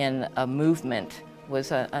in a movement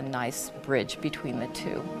was a nice bridge between the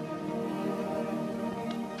two.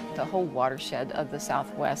 The whole watershed of the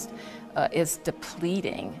Southwest is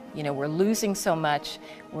depleting. You know, we're losing so much,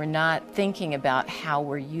 we're not thinking about how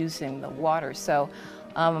we're using the water. So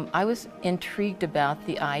I was intrigued about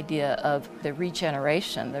the idea of the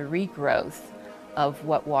regeneration, the regrowth of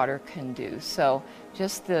what water can do. So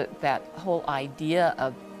just that whole idea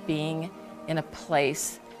of being in a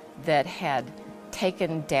place that had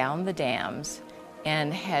taken down the dams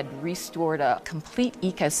and had restored a complete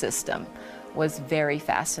ecosystem was very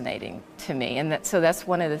fascinating to me. And so that's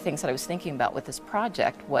one of the things that I was thinking about with this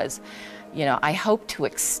project was, you know, I hope to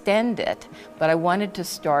extend it, but I wanted to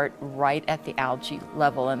start right at the algae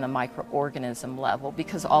level and the microorganism level,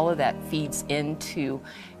 because all of that feeds into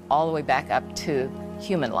all the way back up to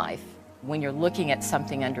human life. When you're looking at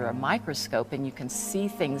something under a microscope and you can see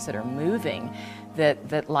things that are moving,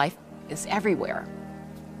 that life is everywhere.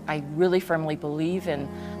 I really firmly believe in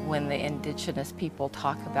when the indigenous people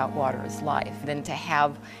talk about water as life. Then to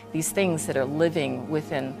have these things that are living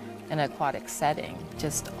within an aquatic setting,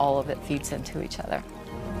 just all of it feeds into each other.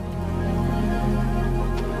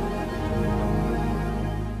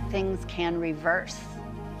 Things can reverse.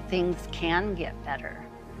 Things can get better.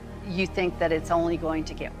 You think that it's only going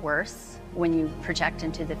to get worse when you project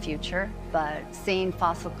into the future, but seeing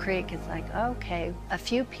Fossil Creek is like, okay, a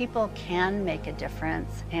few people can make a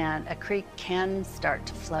difference and a creek can start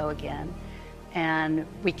to flow again and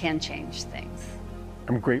we can change things.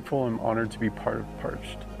 I'm grateful and honored to be part of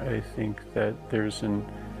Parched. I think that there's an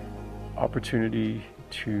opportunity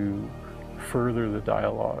to further the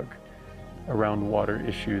dialogue around water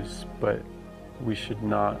issues, but we should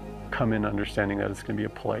not come in understanding that it's going to be a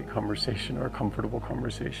polite conversation or a comfortable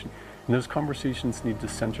conversation. And those conversations need to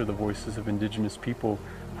center the voices of indigenous people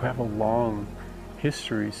who have a long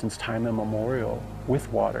history since time immemorial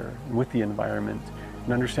with water and with the environment,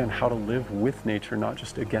 and understand how to live with nature, not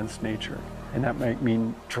just against nature. And that might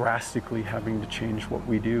mean drastically having to change what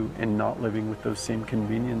we do and not living with those same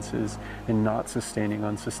conveniences and not sustaining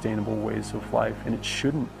unsustainable ways of life. And it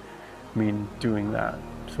shouldn't mean doing that.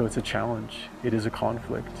 So it's a challenge. It is a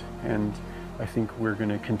conflict. And I think we're going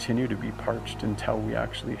to continue to be parched until we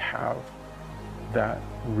actually have that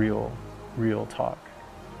real talk.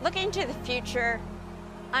 Looking to the future,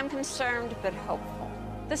 I'm concerned but hopeful.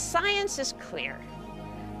 The science is clear.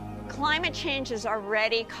 Climate change is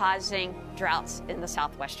already causing droughts in the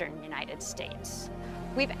southwestern United States.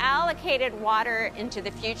 We've allocated water into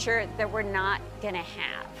the future that we're not going to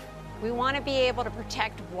have. We want to be able to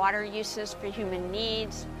protect water uses for human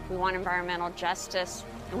needs, we want environmental justice,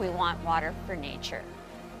 and we want water for nature.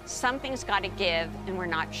 Something's got to give, and we're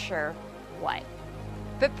not sure what.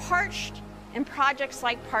 But Parched and projects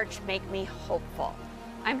like Parched make me hopeful.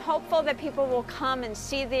 I'm hopeful that people will come and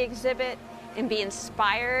see the exhibit and be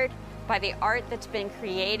inspired by the art that's been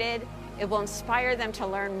created. It will inspire them to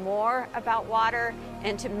learn more about water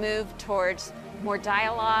and to move towards more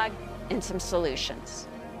dialogue and some solutions.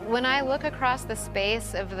 When I look across the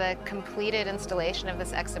space of the completed installation of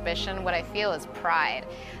this exhibition, what I feel is pride.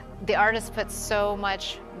 The artists put so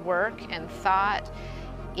much work and thought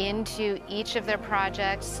into each of their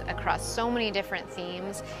projects across so many different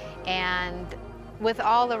themes, and with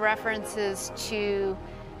all the references to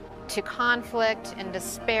conflict and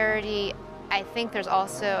disparity, I think there's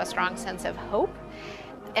also a strong sense of hope,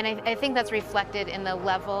 and I think that's reflected in the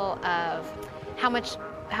level of how much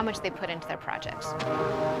they put into their projects.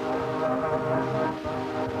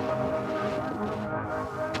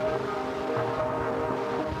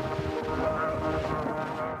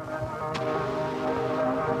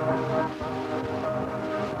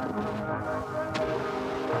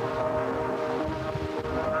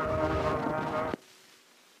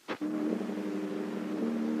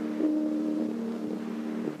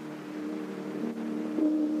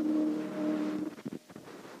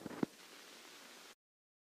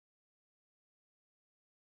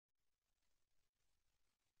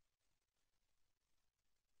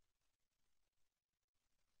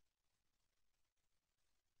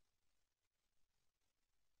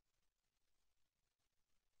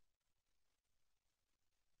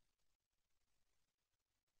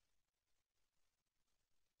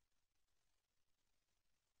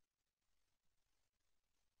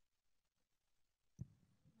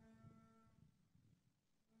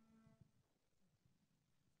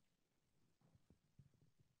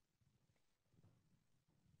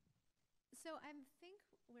 So I think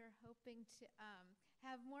we're hoping to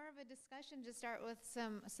have more of a discussion, to start with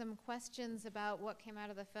some questions about what came out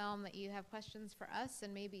of the film, that you have questions for us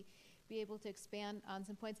and maybe be able to expand on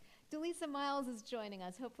some points. Delisa Miles is joining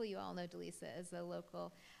us. Hopefully you all know Delisa as a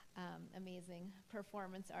local amazing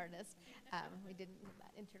performance artist. We didn't give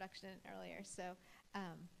that introduction earlier. So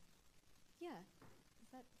Yeah. Is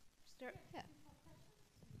that start? Yeah.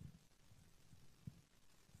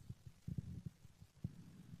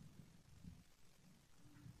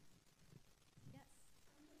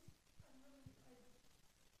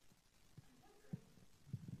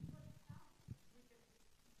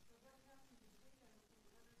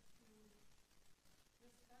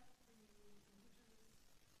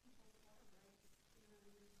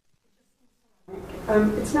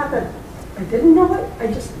 It's not that I didn't know it, I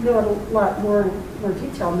just know it a lot more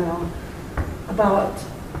detail now about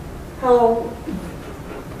how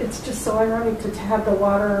it's just so ironic to have the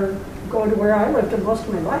water go to where I lived in most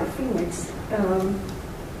of my life, Phoenix, and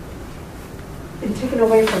taken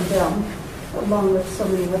away from them, along with so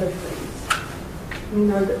many other things. I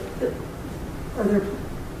mean, are there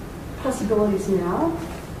possibilities now?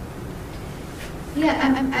 Yeah,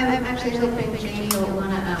 I'm actually hoping Jane will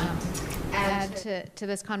want to add to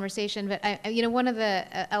this conversation. But one of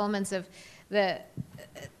the elements of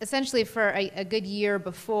essentially for a good year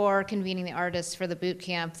before convening the artists for the boot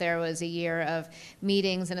camp, there was a year of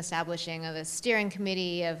meetings and establishing of a steering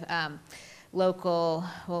committee of local,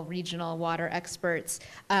 regional water experts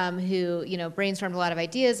who, brainstormed a lot of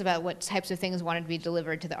ideas about what types of things wanted to be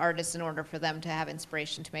delivered to the artists in order for them to have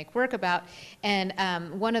inspiration to make work about. And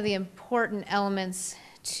one of the important elements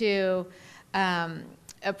to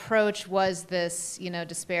approach was this,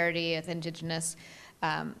 disparity of indigenous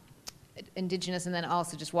and then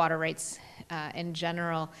also just water rights in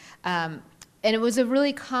general. And it was a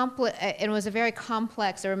really very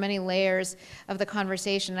complex, there were many layers of the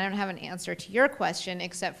conversation. I don't have an answer to your question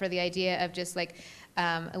except for the idea of just like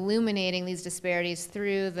illuminating these disparities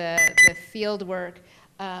through the field work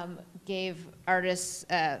gave artists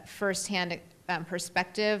firsthand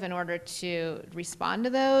perspective in order to respond to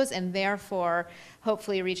those and therefore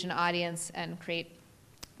hopefully reach an audience and create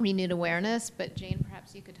renewed awareness. But Jane,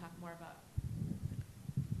 perhaps you could talk more about.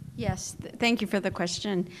 Yes, thank you for the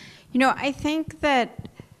question. I think that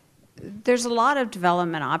there's a lot of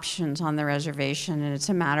development options on the reservation, and it's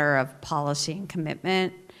a matter of policy and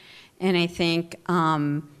commitment. And I think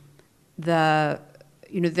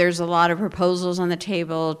there's a lot of proposals on the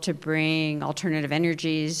table to bring alternative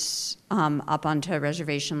energies up onto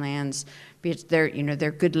reservation lands.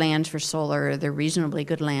 They're good lands for solar, they're reasonably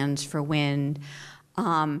good lands for wind.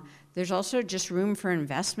 There's also just room for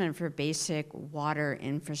investment for basic water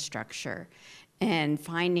infrastructure and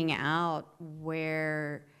finding out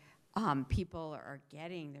where people are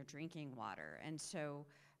getting their drinking water. And so,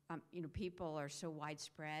 people are so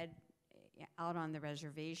widespread out on the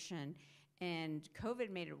reservation, and COVID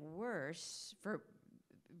made it worse for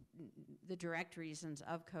the direct reasons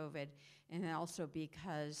of COVID, and then also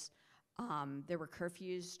because there were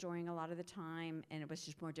curfews during a lot of the time, and it was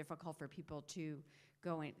just more difficult for people to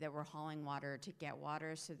that were hauling water to get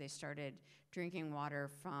water, so they started drinking water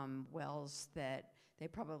from wells that they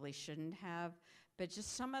probably shouldn't have. But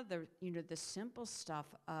just some of the, the simple stuff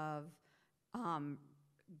of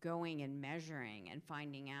going and measuring and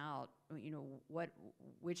finding out,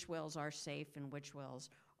 which wells are safe and which wells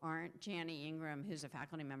aren't. Janie Ingram, who's a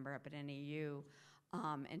faculty member up at NAU,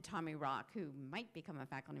 and Tommy Rock, who might become a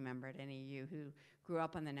faculty member at NAU, who grew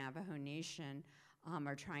up on the Navajo Nation,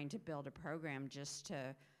 are trying to build a program just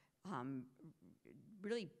to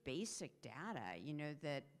really basic data,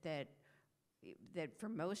 that for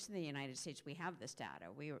most of the United States we have this data.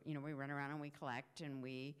 We run around and we collect and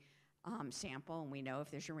we sample, and we know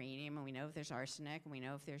if there's uranium, and we know if there's arsenic, and we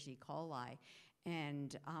know if there's E. coli,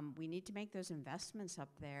 and we need to make those investments up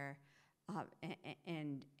there,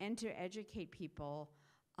 and to educate people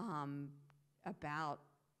about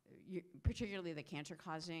particularly the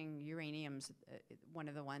cancer-causing. Uranium's one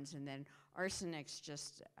of the ones, and then arsenic's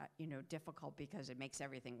just difficult because it makes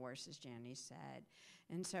everything worse, as Janie said.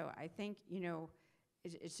 And so I think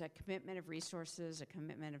it's a commitment of resources, a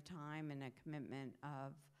commitment of time, and a commitment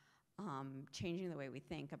of changing the way we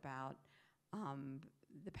think about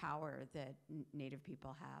the power that Native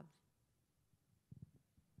people have.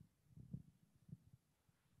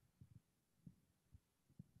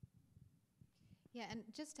 Yeah, and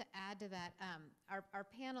just to add to that, our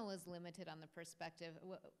panel is limited on the perspective.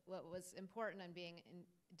 What was important on being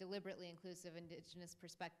deliberately inclusive Indigenous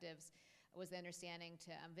perspectives was the understanding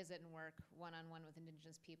to visit and work one-on-one with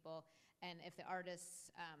Indigenous people. And if the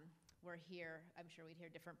artists were here, I'm sure we'd hear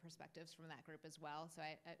different perspectives from that group as well. So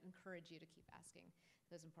I encourage you to keep asking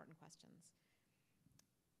those important questions.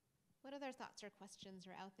 What other thoughts or questions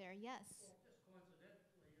are out there? Yes?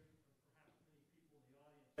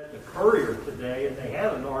 The Courier today, and they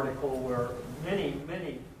had an article where many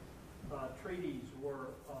treaties were,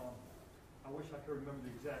 I wish I could remember the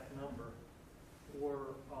exact number,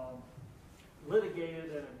 were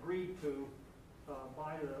litigated and agreed to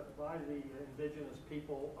by the indigenous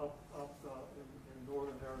people up in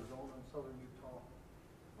northern Arizona and southern Utah.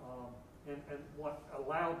 And what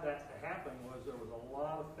allowed that to happen was there was a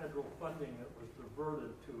lot of federal funding that was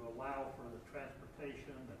diverted to allow for the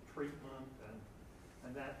transportation, the treatment,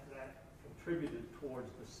 and that contributed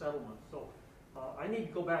towards the settlement. So I need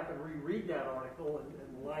to go back and reread that article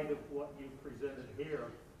in light of what you presented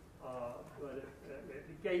here. But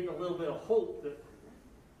it gave a little bit of hope that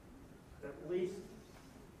at least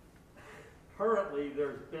currently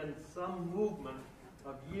there's been some movement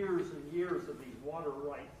of years and years of these water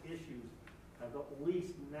right issues have at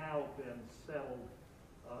least now been settled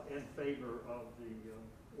in favor of the,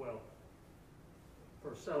 well,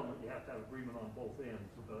 for settlement you have to have agreement on both ends,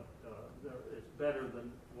 but it's better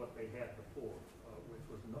than what they had before, which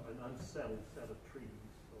was an unsettled set of treaties.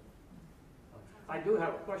 So, I do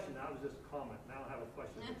have a question. That was just a comment. Now I have a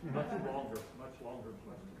question. It's much longer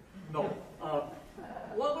question. No.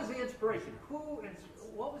 What was the inspiration?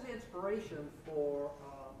 What was the inspiration for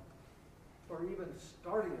even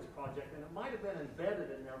starting this project? And it might have been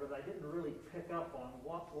embedded in there, but I didn't really pick up on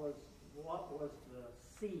what was the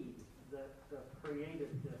seed that created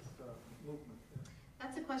this movement.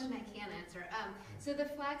 That's a question I can't answer. So the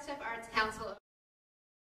Flagstaff Arts Council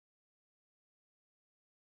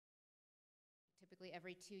typically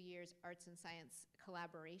every 2 years arts and science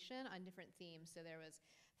collaboration on different themes. So there was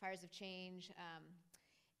Fires of Change,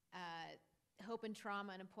 Hope and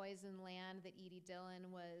Trauma in a Poisoned Land that Edie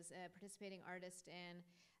Dillon was a participating artist in.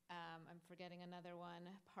 I'm forgetting another one,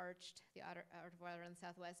 Parched, the Art of Water in the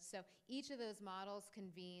Southwest. So each of those models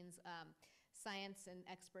convenes science and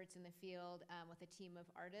experts in the field with a team of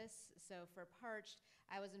artists. So for Parched,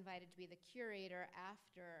 I was invited to be the curator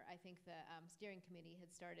after I think the steering committee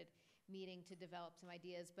had started meeting to develop some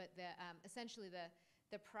ideas. But essentially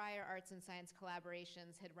the prior arts and science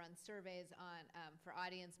collaborations had run surveys on for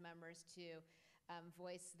audience members to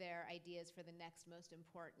voice their ideas for the next most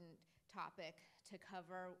important topic to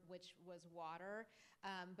cover, which was water.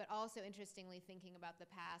 But also, interestingly, thinking about the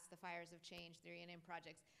past, the Fires of Change, the Reunion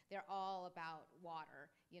projects, they're all about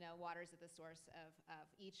water. You know, water's at the source of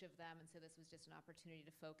each of them, and so this was just an opportunity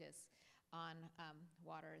to focus on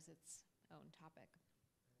water as its own topic.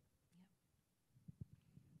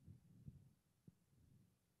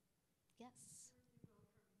 Yes.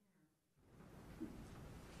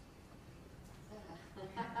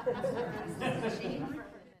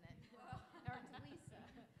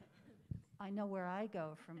 I know where I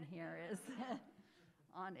go from here is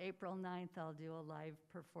on April 9th, I'll do a live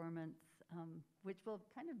performance, which will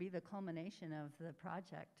kind of be the culmination of the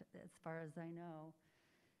project, as far as I know.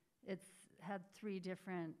 It's had 3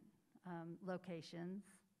 different locations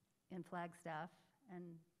in Flagstaff and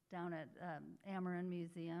down at Ameren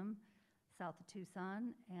Museum, south of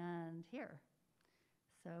Tucson, and here.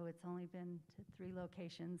 So it's only been to 3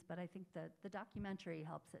 locations, but I think that the documentary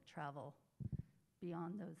helps it travel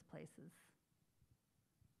beyond those places.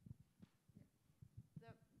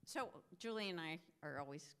 So Julie and I are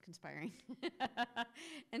always conspiring.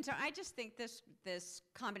 And so I just think this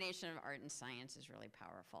combination of art and science is really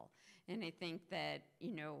powerful. And I think that,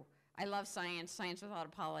 you know, I love science without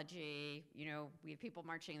apology. You know, we have people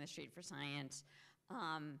marching in the street for science.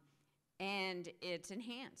 And it's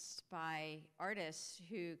enhanced by artists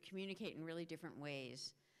who communicate in really different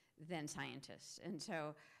ways than scientists. And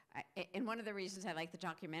so, and one of the reasons I like the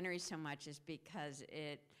documentary so much is because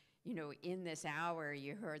it, you know, in this hour,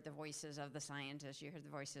 you heard the voices of the scientists, you heard the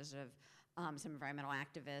voices of some environmental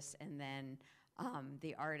activists, and then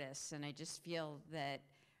the artists. And I just feel that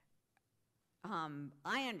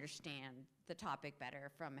I understand the topic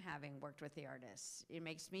better from having worked with the artists. It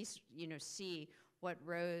makes me, you know, see what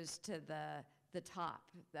rose to the top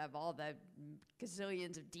of all the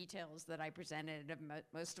gazillions of details that I presented,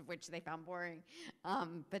 most of which they found boring.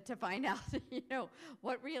 But to find out, you know,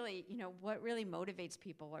 what really motivates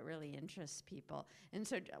people, what really interests people. And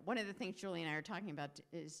so one of the things Julie and I are talking about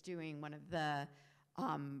is doing one of the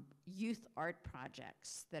youth art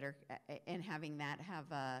projects that are, and having that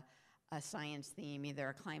have a science theme, either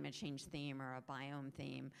a climate change theme or a biome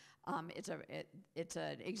theme. It's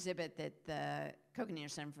an exhibit that the Coconino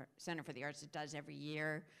Center for the Arts does every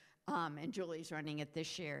year, and Julie's running it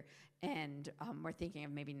this year. And we're thinking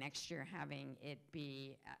of maybe next year having it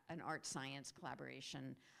be an art-science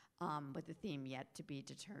collaboration with the theme yet to be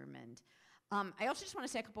determined. I also just want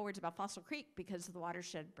to say a couple words about Fossil Creek because the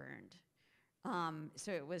watershed burned.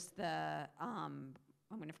 So it was the, I'm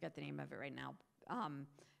going to forget the name of it right now,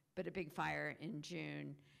 but a big fire in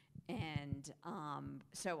June. And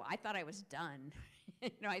so I thought I was done.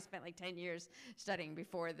 I spent like 10 years studying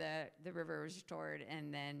before the river was restored,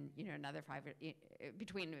 and then, another 5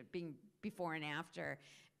 between being before and after.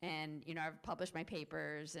 And, I've published my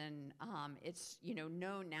papers, and it's,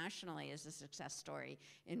 known nationally as a success story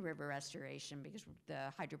in river restoration, because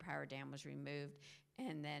the hydropower dam was removed,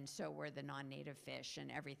 and then so were the non-native fish,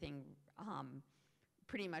 and everything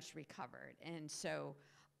pretty much recovered. And so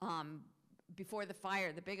before the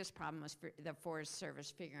fire, the biggest problem was for the Forest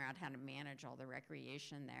Service figuring out how to manage all the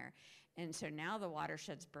recreation there. And so now the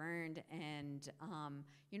watershed's burned, and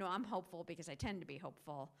I'm hopeful, because I tend to be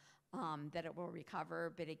hopeful, that it will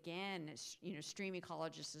recover. But again, stream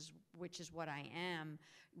ecologist, which is what I am,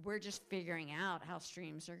 we're just figuring out how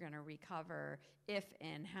streams are going to recover, if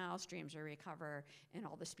and how streams will recover, and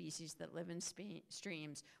all the species that live in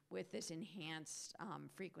streams with this enhanced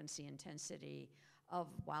frequency intensity of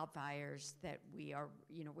wildfires that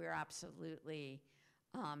we're absolutely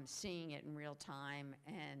seeing it in real time.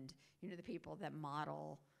 And the people that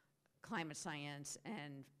model climate science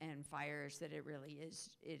and fires, that it really is,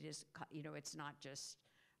 it's not just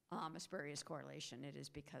a spurious correlation. It is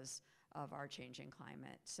because of our changing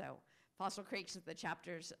climate. So Fossil Creeks, the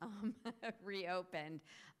chapters reopened.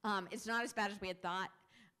 It's not as bad as we had thought,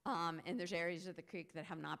 and there's areas of the creek that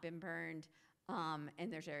have not been burned,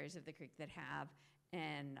 and there's areas of the creek that have.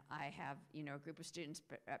 And I have, a group of students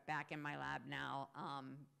back in my lab now,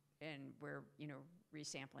 and we're,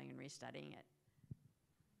 resampling and restudying it.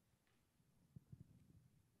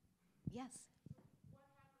 Yes.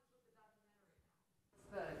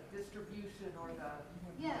 The distribution or the...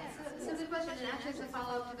 Yeah, so the question, and actually to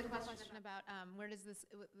follow up to the question about where does this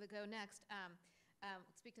go next,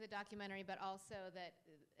 speak to the documentary, but also that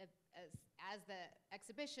as the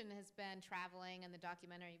exhibition has been traveling and the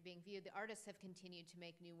documentary being viewed, the artists have continued to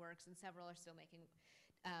make new works, and several are still making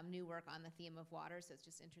new work on the theme of water. So it's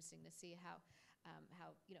just interesting to see how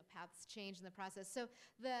paths change in the process. So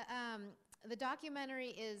the documentary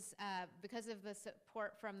is, because of the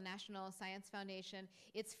support from the National Science Foundation,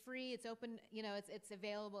 it's free, it's open, it's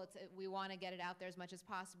available. We want to get it out there as much as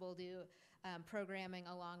possible, do programming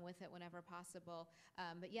along with it whenever possible.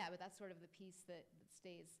 But that's sort of the piece that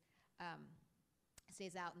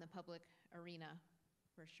stays out in the public arena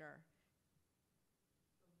for sure.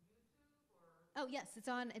 Oh yes, it's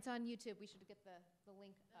on YouTube. We should get the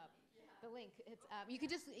link up. The link. It's you can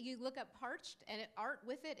just look up Parched and art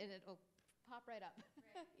with it, and it'll pop right up.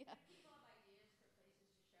 Right. Yeah. People have ideas for places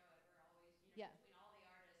to show it. We're always, yeah. Between all the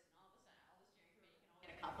artists and all of a sudden, all the steering committee can only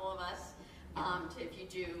get a couple of us if you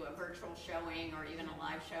do a virtual showing or even a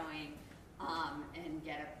live showing, and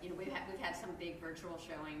get we've had some big virtual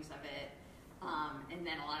showings of it, and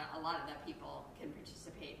then a lot of the people can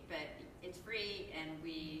participate. But it's free, and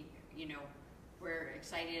we're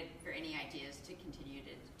excited for any ideas to continue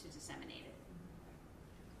to disseminate it.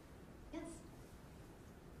 Yes.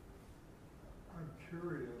 I'm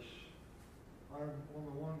curious. I'm on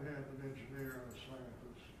the one hand an engineer and a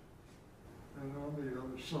scientist, and on the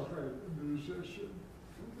other side a musician.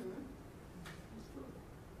 Mm-hmm.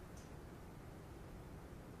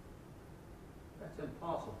 That's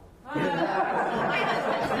impossible. My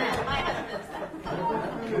husband's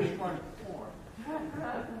I'll finish my point.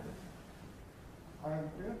 I'm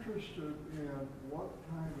interested in what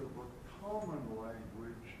kind of a common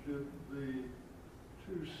language did the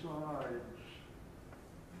two sides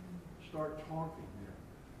start talking in.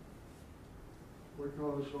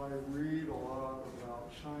 Because I read a lot about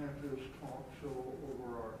scientists talk so over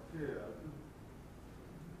our head,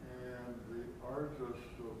 and the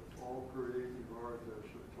artists, all creative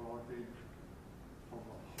artists, are talking from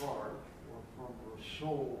the heart or from the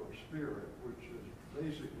soul or spirit, which is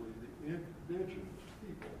basically the indigenous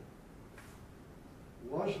people.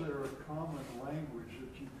 Was there a common language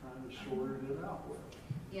that you kind of sorted it out with?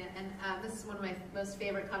 Yeah, and this is one of my most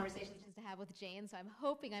favorite conversations to have with Jane, so I'm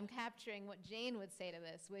hoping I'm capturing what Jane would say to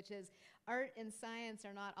this, which is art and science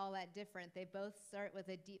are not all that different. They both start with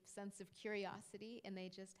a deep sense of curiosity, and they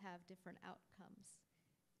just have different outcomes.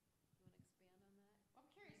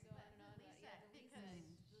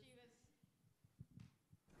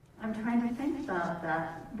 I'm trying to think about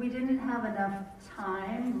that. We didn't have enough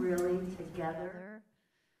time really together,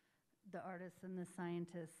 the artists and the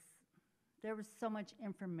scientists. There was so much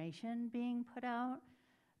information being put out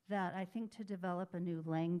that I think to develop a new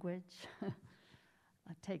language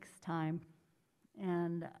takes time.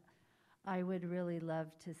 And I would really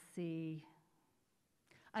love to see,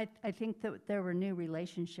 I think that there were new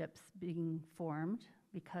relationships being formed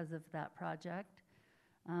because of that project.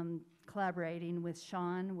 Collaborating with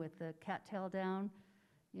Sean with the cattail down.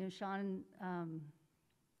 Sean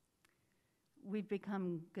we've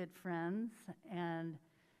become good friends, and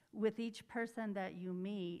with each person that you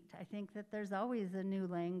meet, I think that there's always a new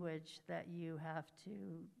language that you have to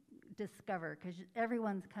discover, because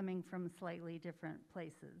everyone's coming from slightly different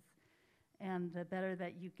places. And the better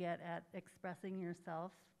that you get at expressing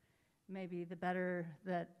yourself, maybe the better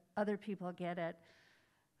that other people get at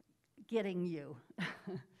getting you.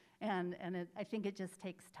 I think it just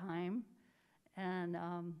takes time. And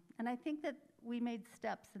I think that we made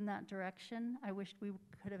steps in that direction. I wish we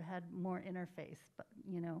could have had more interface, but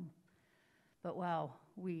but wow,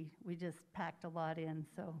 we just packed a lot in,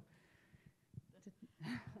 so.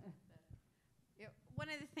 One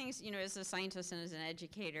of the things, as a scientist and as an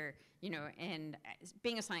educator, and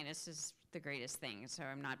being a scientist is the greatest thing, so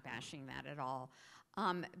I'm not bashing that at all.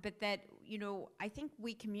 But that, I think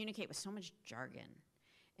we communicate with so much jargon,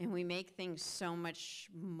 and we make things so much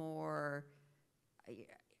more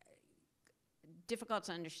difficult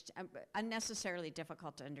to understand, unnecessarily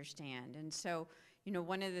difficult to understand. And so,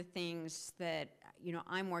 one of the things that,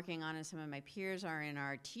 I'm working on and some of my peers are in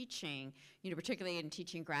our teaching, particularly in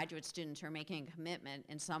teaching graduate students who are making a commitment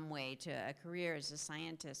in some way to a career as a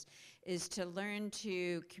scientist, is to learn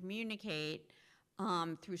to communicate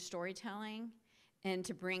through storytelling and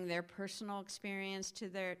to bring their personal experience to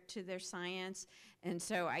their science. And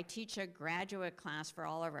so I teach a graduate class for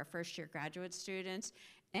all of our first-year graduate students,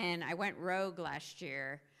 and I went rogue last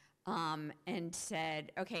year and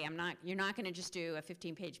said, okay, you're not gonna just do a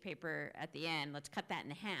 15-page paper at the end. Let's cut that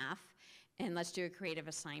in half, and let's do a creative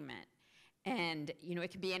assignment. And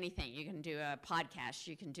it can be anything. You can do a podcast,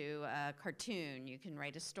 you can do a cartoon, you can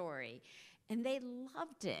write a story. And they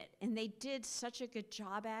loved it, and they did such a good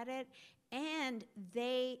job at it, and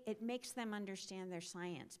it makes them understand their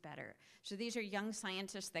science better. So these are young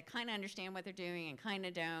scientists that kind of understand what they're doing and kind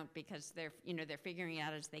of don't, because they're figuring it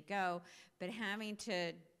out as they go, but having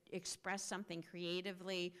to express something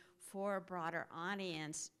creatively for a broader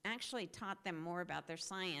audience actually taught them more about their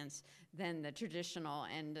science than the traditional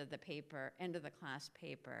end of the class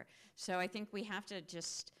paper. So I think we have to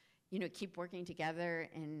just keep working together,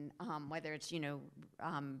 and whether it's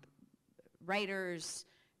writers,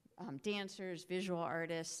 dancers, visual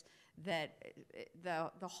artists, that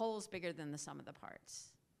the whole is bigger than the sum of the parts.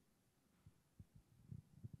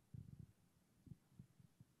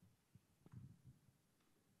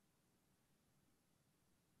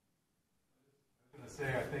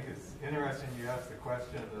 I think it's interesting you asked the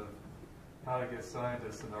question of how to get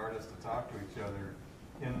scientists and artists to talk to each other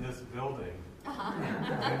in this building.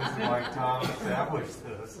 And this is why Tom established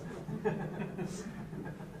this.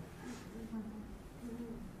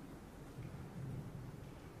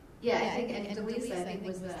 Yeah, I think, and Delisa, I think,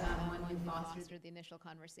 was the one who fostered the initial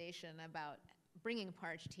conversation about bringing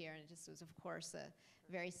Parched here, and it just was, of course, a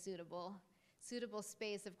very suitable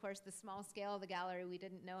space. Of course, the small scale of the gallery, we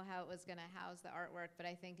didn't know how it was going to house the artwork, but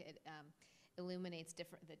I think it illuminates the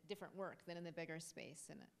different work than in the bigger space,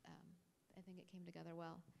 and I think it came together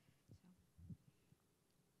well.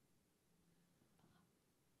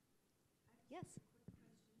 Yes.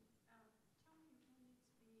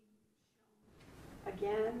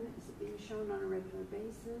 Again, is it being shown on a regular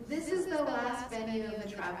basis? This is the last venue of the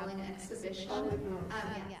traveling exhibition.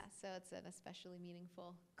 Yeah, so it's an especially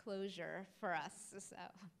meaningful closure for us. So,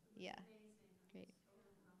 yeah, great.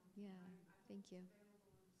 Yeah, thank you.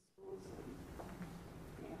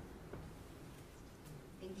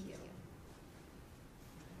 Thank you.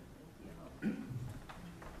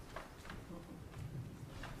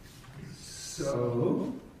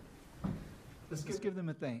 So, let's give them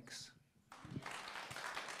a thanks.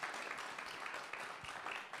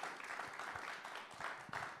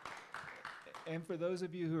 And for those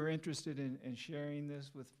of you who are interested in sharing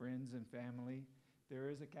this with friends and family, there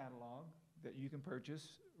is a catalog that you can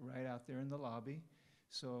purchase right out there in the lobby.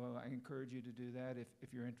 So I encourage you to do that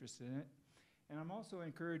if you're interested in it. And I'm also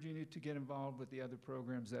encouraging you to get involved with the other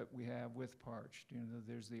programs that we have with Parched.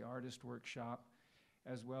 There's the artist workshop,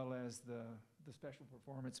 as well as the special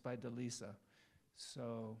performance by Delisa.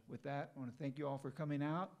 So with that, I want to thank you all for coming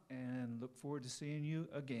out and look forward to seeing you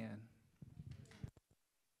again.